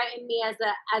actually frightened me as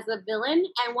a villain.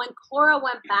 And when Korra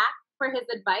went back for his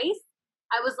advice,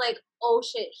 I was like, oh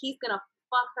shit, he's gonna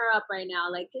fuck her up right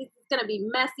now. Like, it's gonna be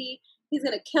messy. He's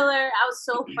gonna kill her. I was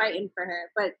so frightened for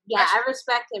her. But yeah, I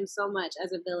respect him so much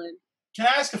as a villain. Can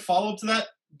I ask a follow-up to that?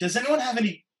 Does anyone have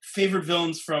any favorite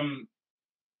villains from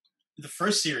the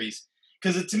first series?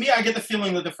 Because to me, I get the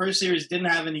feeling that the first series didn't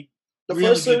have any.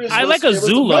 I like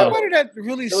Azula. Nobody that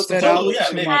really stood out.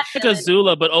 Maybe. I like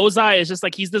Azula, but Ozai is just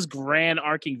like he's this grand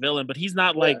arcing villain, but he's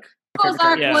not like.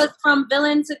 Ozark was from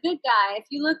villain to good guy. If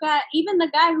you look at even the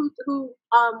guy who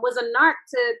was a narc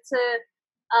to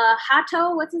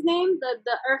Hato, what's his name?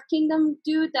 The Earth Kingdom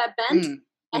dude that bent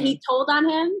and he told on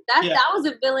him. That was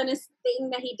a villainous thing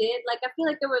that he did. Like I feel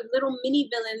like there were little mini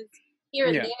villains here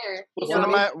and there.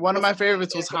 One of my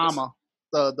favorites was Hama,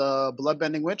 the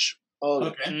bloodbending witch. Oh,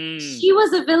 okay. She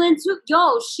was a villain too.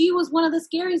 Yo, she was one of the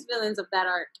scariest villains of that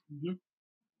arc. Mm-hmm.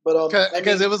 But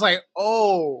because it was like,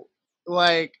 oh,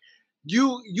 like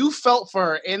you felt for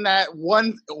her in that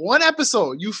one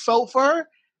episode. You felt for her,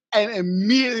 and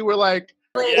immediately were like,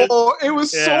 oh, it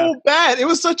was so bad. It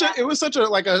was such a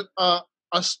like a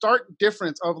stark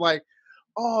difference of like,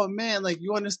 oh man, like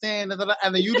you understand, and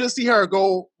then you just see her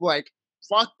go like,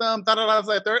 fuck them,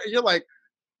 you're like.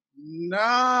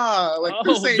 Nah, like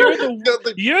this ain't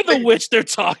you're the witch they're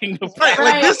talking about. Right,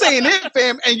 like this ain't it,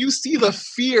 fam. And you see the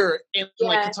fear in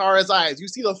like Katara's eyes. You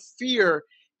see the fear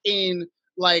in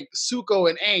like Zuko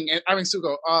and Aang, and I mean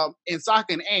Zuko, in Sokka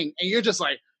and Aang, and you're just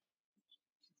like,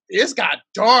 this got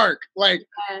dark, like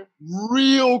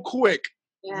real quick,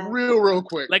 real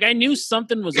quick. Like I knew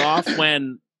something was off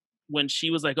when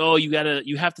she was like, oh,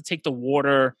 you have to take the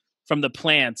water from the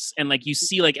plants, and like you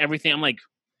see like everything. I'm like.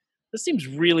 This seems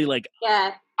really like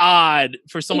odd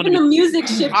for someone. Even the music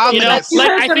shift, you know,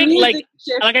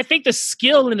 I think the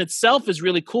skill in itself is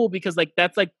really cool because like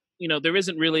that's like there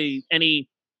isn't really any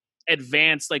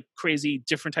advanced like crazy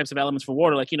different types of elements for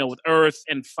water. Like with earth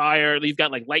and fire, you've got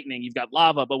like lightning, you've got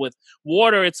lava, but with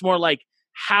water, it's more like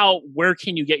where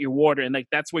can you get your water, and like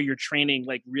that's where your training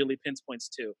like really pinpoints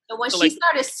to. And when she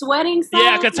started sweating,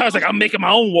 Katara's like, I'm making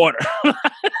my own water.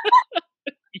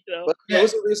 But there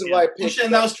was a reason why I picked.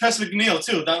 And that was Tress MacNeille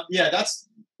too. That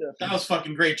was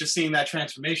fucking great. Just seeing that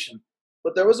transformation.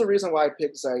 But there was a reason why I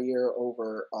picked Zaire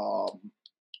over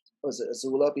was it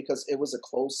Azula, because it was a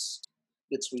close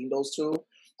between those two.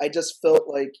 I just felt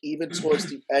like even towards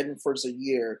the end for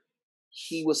Zaire,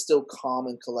 he was still calm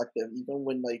and collective. Even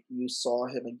when like you saw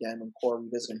him again when Korra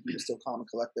revisited him, he was still calm and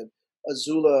collective.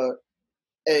 Azula,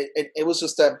 it was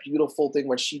just that beautiful thing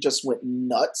when she just went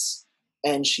nuts.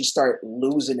 And she started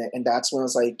losing it, and that's when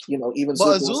it's like, even.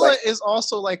 But Azula is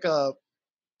also like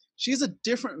she's a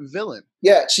different villain.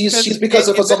 Yeah, she's because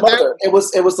of her mother. It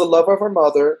was the love of her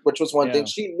mother, which was one thing.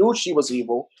 She knew she was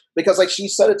evil because, like, she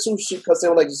said it too. Because they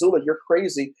were like, Zula, you're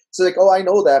crazy. So like, oh, I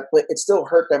know that, but it still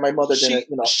hurt that my mother didn't.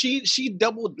 She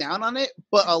doubled down on it,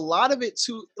 but a lot of it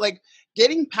too, like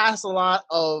getting past a lot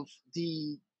of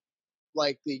the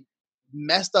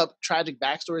messed up tragic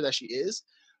backstory that she is,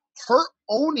 her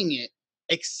owning it.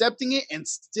 Accepting it and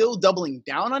still doubling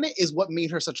down on it is what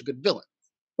made her such a good villain.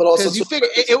 But also, because you figure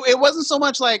it wasn't so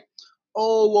much like,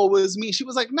 oh, well, it was me. She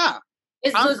was like, nah.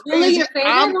 Is Azula your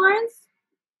favorite, Lawrence?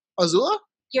 Azula?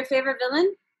 Your favorite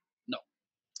villain? No.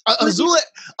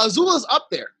 Azula's up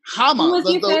there. Hama,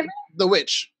 the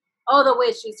witch. Oh, the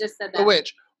witch. You just said that. The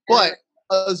witch. But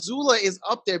Azula is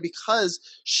up there because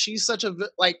she's such a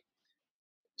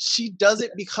she does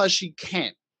it because she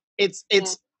can. It's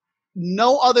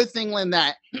no other thing than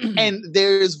that. And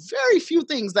there's very few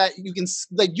things that you can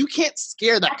you can't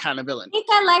scare that kind of villain. I think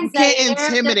I like Zaire. You can't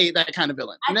intimidate that kind of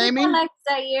villain. You know what I mean? I like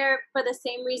Zaire for the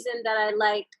same reason that I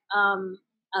like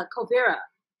Kuvira,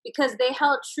 because they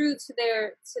held true to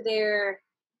their.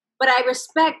 But I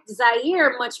respect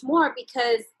Zaire much more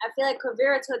because I feel like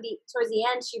Kuvira towards the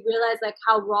end she realized like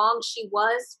how wrong she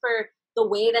was for the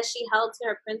way that she held to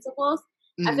her principles.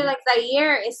 I feel like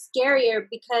Zaire is scarier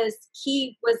because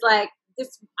he was like,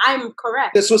 "This, I'm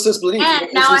correct. This was his belief, and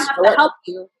now I have to help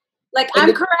you. Like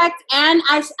I'm correct, and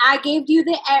I gave you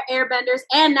the airbenders,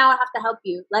 and now I have to help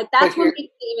you. Like that's what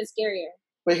makes it even scarier."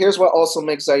 But here's what also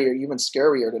makes Zaire even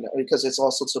scarier than it, because it's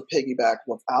also to piggyback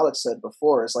what Alex said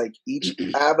before. It's like each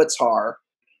avatar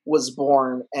was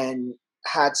born and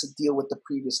had to deal with the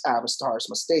previous avatar's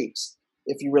mistakes.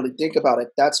 If you really think about it,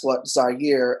 that's what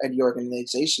Zaire and the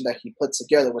organization that he put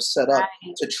together was set up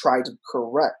to try to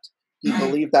correct. He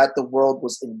believed that the world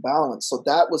was imbalanced. So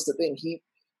that was the thing. He,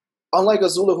 unlike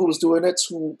Azula, who was doing it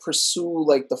to pursue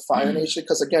like the Fire Nation,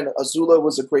 because again, Azula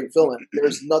was a great villain.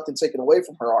 There's nothing taken away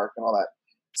from her arc and all that.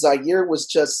 Zaire was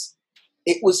just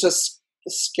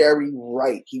scary,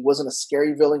 right? He wasn't a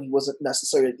scary villain. He wasn't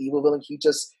necessarily an evil villain. He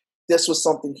just this was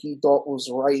something he thought was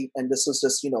right, and this was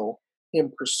just,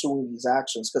 him pursuing these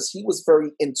actions, because he was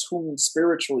very in tune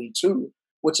spiritually too,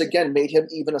 which again made him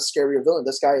even a scarier villain.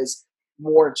 This guy is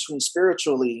more in tune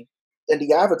spiritually than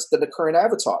the current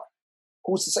Avatar.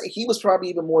 Who's to say he was probably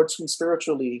even more in tune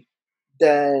spiritually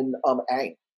than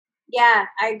Aang. Yeah,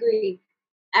 I agree.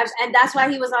 And that's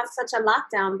why he was on such a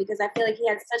lockdown, because I feel like he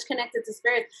had such connected to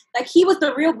spirit. Like, he was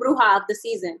the real Bruja of the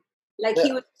season. Like,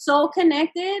 he was so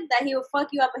connected that he would fuck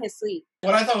you up in his sleep.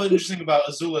 What I thought was interesting about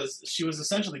Azula is she was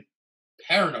essentially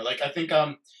paranoid. Like, I think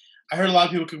I heard a lot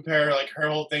of people compare, like, her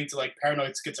whole thing to, like,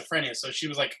 paranoid schizophrenia. So she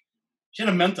was, like, she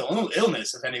had a mental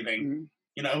illness, if anything.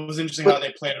 Mm-hmm. It was interesting how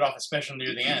they played it off, especially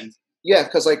near the end. Yeah,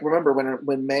 because, like, remember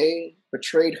when May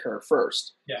betrayed her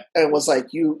first, and was like,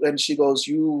 and she goes,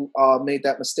 you made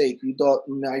that mistake. You thought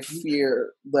I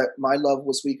fear that my love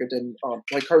was weaker than,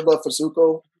 like, her love for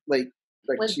Zuko, like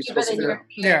she's supposed to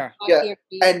be. Yeah.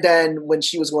 And then when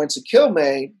she was going to kill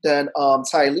May, then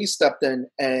Ty Lee stepped in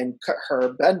and cut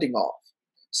her bending off.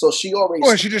 So she already.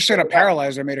 Or she just should have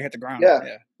paralyzed her, made her hit the ground.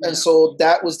 Yeah. And so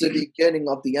that was the beginning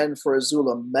of the end for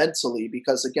Azula mentally,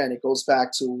 because again, it goes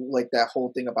back to like that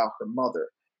whole thing about her mother.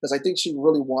 Because I think she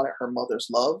really wanted her mother's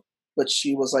love, but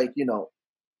she was like,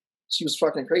 she was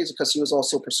fucking crazy because she was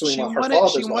also pursuing her father's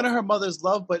love. She wanted her mother's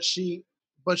love, but she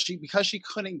because she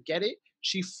couldn't get it,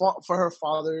 she fought for her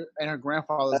father and her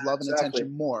grandfather's love and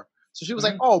attention more. So she was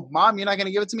like, "Oh, Mom, you're not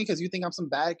gonna give it to me because you think I'm some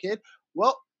bad kid?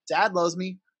 Well, Dad loves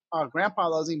me. Grandpa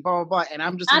loves me, blah, blah, blah, and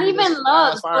I'm just not even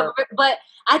love, but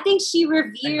I think she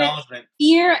revered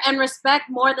fear and respect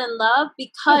more than love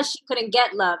because she couldn't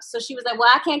get love. So she was like, well,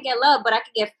 I can't get love, but I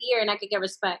could get fear and I could get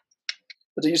respect.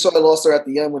 But then you saw I lost her at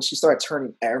the end when she started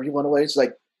turning everyone away. She's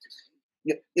like,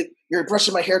 you're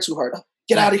brushing my hair too hard.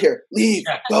 Get out of here. Leave.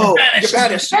 Go. You're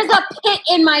banished. There's a pit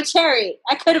in my cherry.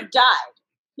 I could have died.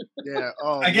 Yeah.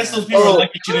 I guess those people are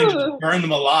lucky she didn't just burn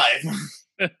them alive.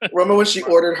 Remember when she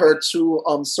ordered her two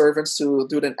servants to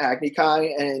do an Agni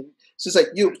Kai, and she's like,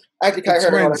 "You Agni Kai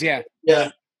her." Twins, yeah.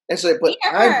 And she's like, "But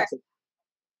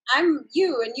I'm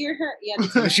you and you're her."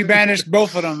 Yeah. She banished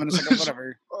both of them, and it's like,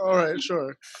 whatever. All right,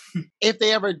 sure. If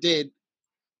they ever did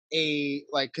a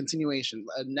continuation,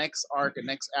 a next arc, a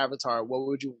next Avatar, what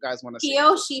would you guys want to see?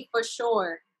 Kyoshi for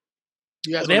sure.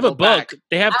 They have a book. Back.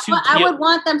 They have two. I would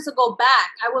want them to go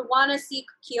back. I would want to see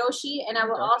Kyoshi, and I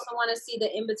would also want to see the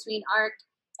in between arc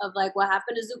of like what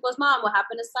happened to Zuko's mom, what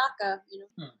happened to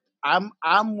Sokka.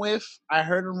 I'm with. I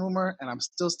heard a rumor, and I'm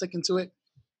still sticking to it.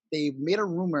 They made a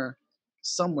rumor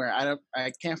somewhere.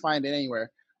 I can't find it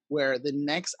anywhere. Where the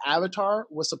next Avatar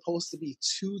was supposed to be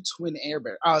two twin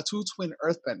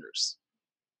Earthbenders.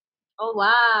 Oh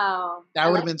wow!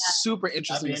 That would have been super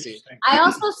interesting to see. I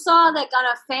also saw like on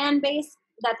a fan base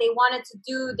that they wanted to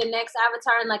do the next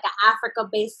Avatar in like an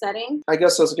Africa-based setting. I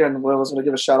guess that's again what I was going to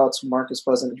give a shout out to Marcus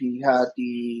Pleasant. He had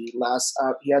the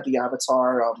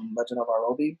Avatar Legend of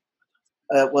Arobi.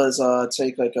 It was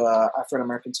take like a African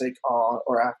American take on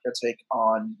or Africa take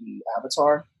on the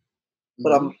Avatar.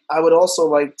 But I would also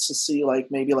like to see like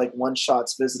maybe like one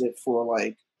shots visited for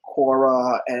like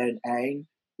Korra and Aang,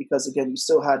 because again you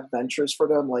still had ventures for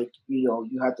them, like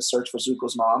you had to search for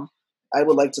Zuko's mom. I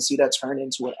would like to see that turn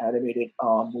into an animated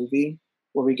movie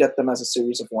where we get them as a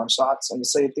series of one shots, and the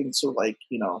same thing too, like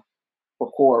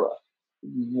for Korra,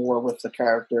 more with the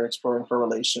character exploring her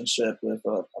relationship with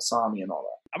Asami and all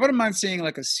that. I wouldn't mind seeing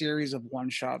like a series of one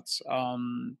shots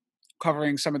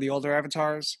covering some of the older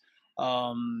Avatars.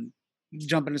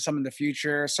 Jump into some in the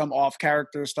future, some off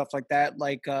character stuff like that.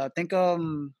 Like think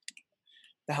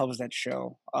the hell was that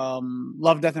show?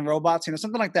 Love, Death, and Robots,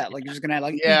 something like that. Like you're just gonna add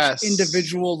like each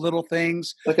individual little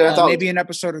things. Okay, maybe an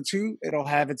episode or two, it'll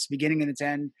have its beginning and its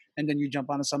end, and then you jump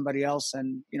onto somebody else,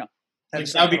 and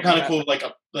that would be kind of cool.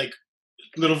 Like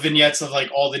little vignettes of like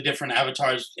all the different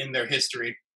avatars in their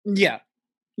history. Yeah.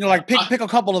 Like pick a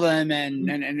couple of them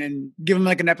and give them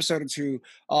like an episode or two,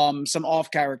 some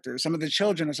off characters, some of the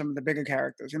children or some of the bigger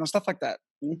characters, stuff like that.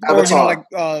 Avatar.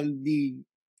 Or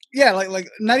like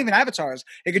not even avatars.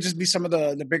 It could just be some of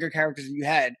the bigger characters that you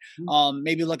had.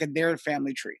 Maybe look at their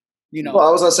family tree. Well,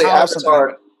 I was gonna say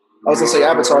Avatar.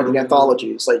 The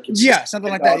anthologies,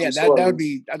 something like that. Yeah, that would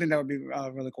be. I think that would be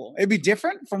really cool. It'd be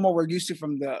different from what we're used to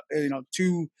from the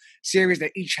two series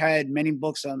that each had many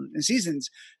books and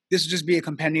seasons. This would just be a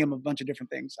compendium of a bunch of different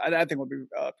things. I think would be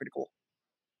pretty cool.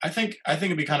 I think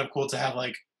it'd be kind of cool to have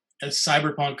like a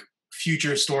cyberpunk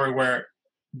future story where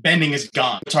bending is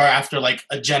gone. Avatar after like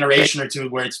a generation or two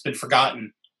where it's been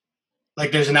forgotten.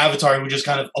 Like there's an Avatar who just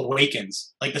kind of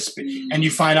awakens, like and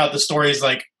you find out the stories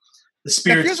like the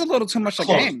spirit. It feels a little too much like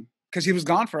Aang because he was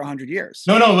gone for 100 years.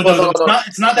 No,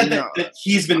 it's not that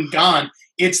he's been gone.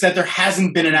 It's that there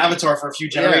hasn't been an Avatar for a few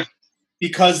generations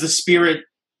because the spirit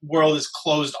world is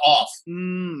closed off.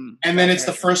 And then it's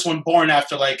the first one born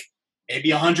after like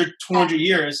maybe 100, 200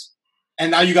 years.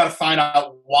 And now you got to find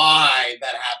out why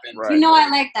that happened. Right. You know, I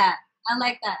like that. I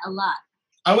like that a lot.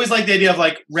 I always like the idea of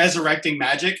like resurrecting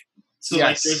magic. So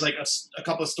like there's like a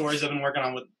couple of stories I've been working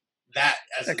on with that.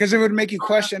 Because it would make you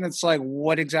question, it's like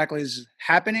what exactly is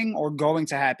happening or going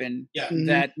to happen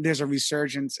that there's a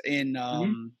resurgence in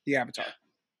the Avatar.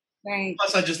 Right.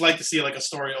 Plus I just like to see like a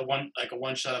story, a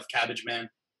one shot of Cabbage Man.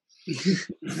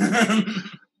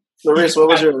 Larice, what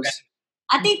was yours?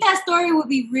 I think that story would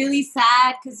be really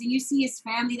sad because you see his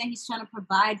family that he's trying to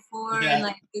provide for, and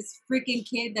like this freaking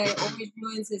kid that always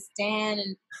ruins his stand,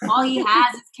 and all he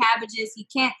has is cabbages.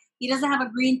 He doesn't have a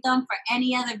green thumb for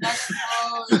any other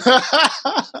vegetable.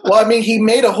 Well, I mean, he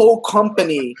made a whole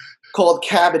company called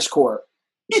Cabbage Corp.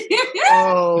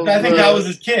 I think that was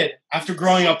his kid after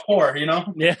growing up poor, you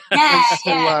know? Yeah. That's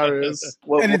hilarious.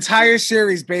 An entire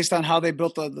series based on how they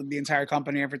built the entire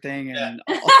company, everything, and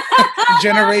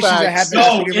generations that happened.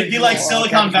 No, it'd be like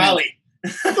Silicon Valley.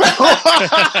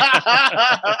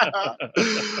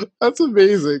 That's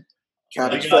amazing.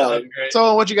 Cabbage Valley.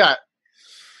 So, what you got?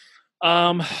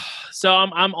 So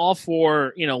I'm all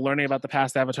for, learning about the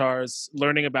past Avatars,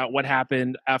 learning about what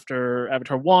happened after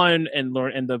Avatar 1 and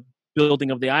the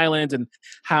building of the island and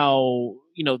how,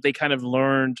 they kind of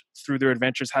learned through their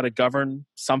adventures how to govern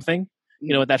something,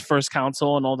 with that first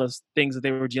council and all those things that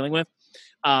they were dealing with.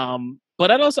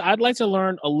 But I'd like to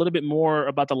learn a little bit more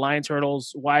about the Lion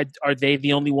Turtles. Why are they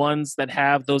the only ones that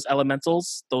have those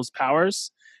elementals, those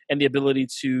powers, and the ability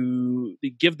to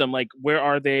give them, like, where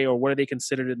are they, or what are they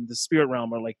considered in the spirit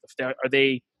realm, or like, are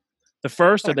they the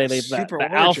first, like, or they the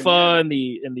alpha and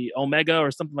the omega, or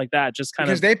something like that? Just kind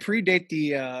because they predate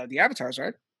the avatars,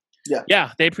 right?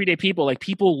 Yeah, they predate people. Like,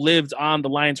 people lived on the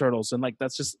Lion Turtles, and like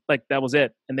that's just like that was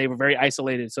it, and they were very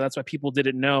isolated. So that's why people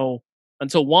didn't know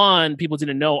until people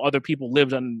didn't know other people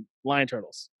lived on Lion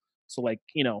Turtles. So like,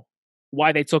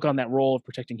 why they took on that role of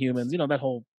protecting humans, that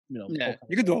whole.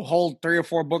 You could do a whole 3 or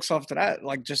 4 books off to that,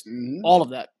 like just all of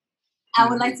that. I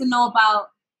would like to know about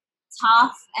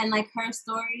Toph and like her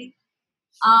story.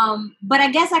 But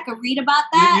I guess I could read about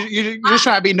that. You're just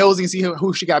trying to be nosy and see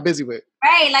who she got busy with.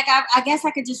 Right, like I guess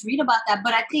I could just read about that.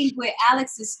 But I think with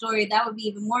Alex's story, that would be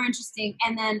even more interesting.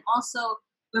 And then also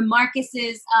with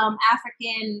Marcus's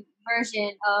African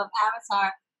version of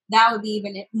Avatar, that would be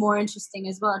even more interesting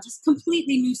as well. Just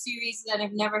completely new series that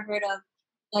I've never heard of.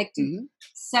 Like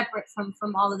separate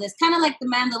from all of this, kind of like the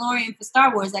Mandalorian for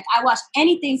Star Wars. Like I watch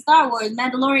anything Star Wars,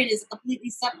 Mandalorian is a completely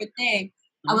separate thing.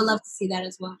 I would love to see that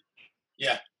as well.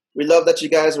 Yeah, we love that you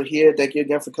guys were here. Thank you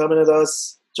again for coming with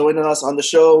us, joining us on the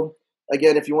show.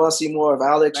 Again, if you want to see more of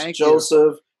Alex,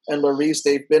 Joseph, and Larice,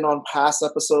 they've been on past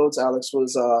episodes. Alex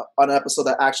was on an episode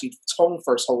that actually Tone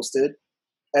first hosted,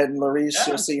 and Larice,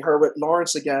 you'll see her with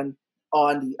Lawrence again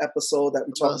on the episode that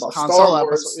we talked about Star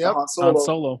Wars. Han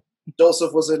Solo.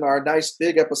 Joseph was in our nice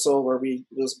big episode where there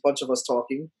was a bunch of us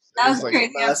talking. That was like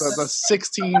crazy. That's a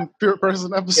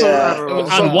 16-person episode.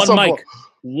 On one mic.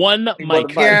 One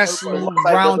mic. Yes,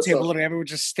 round table. Literally, everyone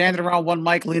just standing around one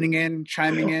mic, leaning in,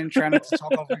 chiming in, trying not to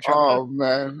talk over each other. Oh,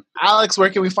 man. Alex, where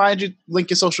can we find you?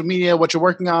 Link your social media, what you're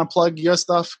working on, plug your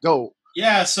stuff. Go.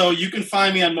 Yeah, so you can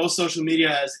find me on most social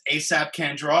media as ASAP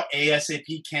Can Draw,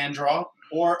 ASAP Can Draw,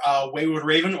 or Wayward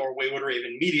Raven or Wayward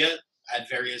Raven Media at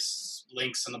various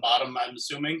links in the bottom, I'm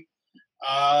assuming.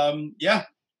 Come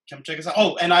check us out.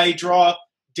 Oh, and I draw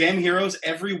Damn Heroes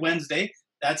every Wednesday.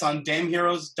 That's on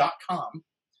damnheroes.com.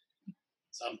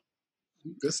 So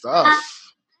good stuff.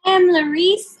 I am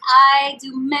Larice. I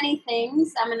do many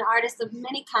things. I'm an artist of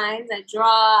many kinds. I draw,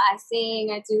 I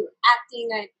sing, I do acting,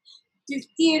 I do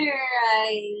theater,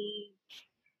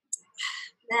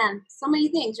 so many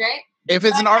things, right? If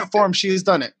it's an art form, she's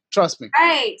done it. Trust me.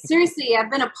 Right. Seriously, I've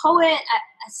been a poet.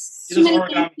 So many things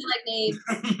to like name.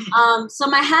 So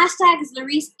my hashtag is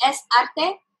Larice S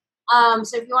Arte.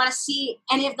 So if you want to see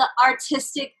any of the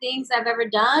artistic things I've ever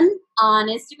done on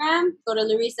Instagram, go to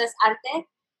Larice S Arte,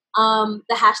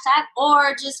 the hashtag,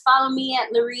 or just follow me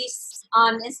at Larice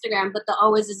on Instagram, but the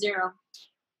O is a 0.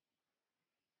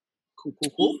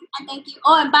 Cool. And thank you.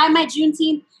 Oh, and buy my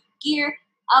Juneteenth gear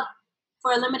up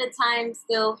for a limited time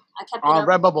still. I kept it on up.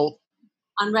 Redbubble.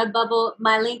 On Redbubble.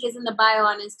 My link is in the bio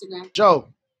on Instagram.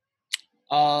 Joe.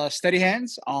 Steady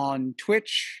Hands on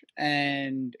Twitch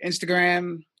and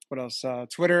Instagram. What else?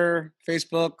 Twitter,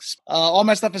 Facebook. All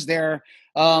my stuff is there.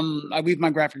 I weave my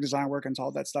graphic design work into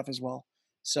all that stuff as well.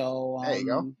 So there you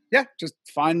go. Yeah, just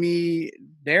find me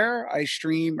there. I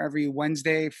stream every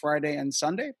Wednesday, Friday, and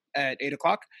Sunday at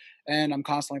 8:00, and I'm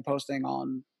constantly posting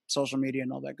on social media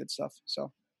and all that good stuff.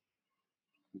 So,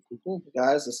 cool.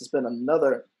 Guys, this has been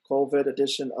another COVID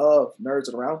edition of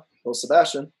Nerds Around. Host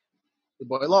Sebastian. The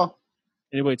boy Law.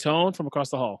 Anybody Tone from across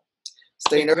the hall.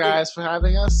 Thank you guys for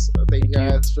having us. Thank you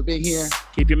guys for being here.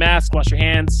 Keep your mask. Wash your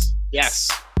hands. Yes.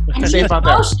 And safe out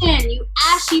there. You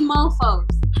ashy mofos.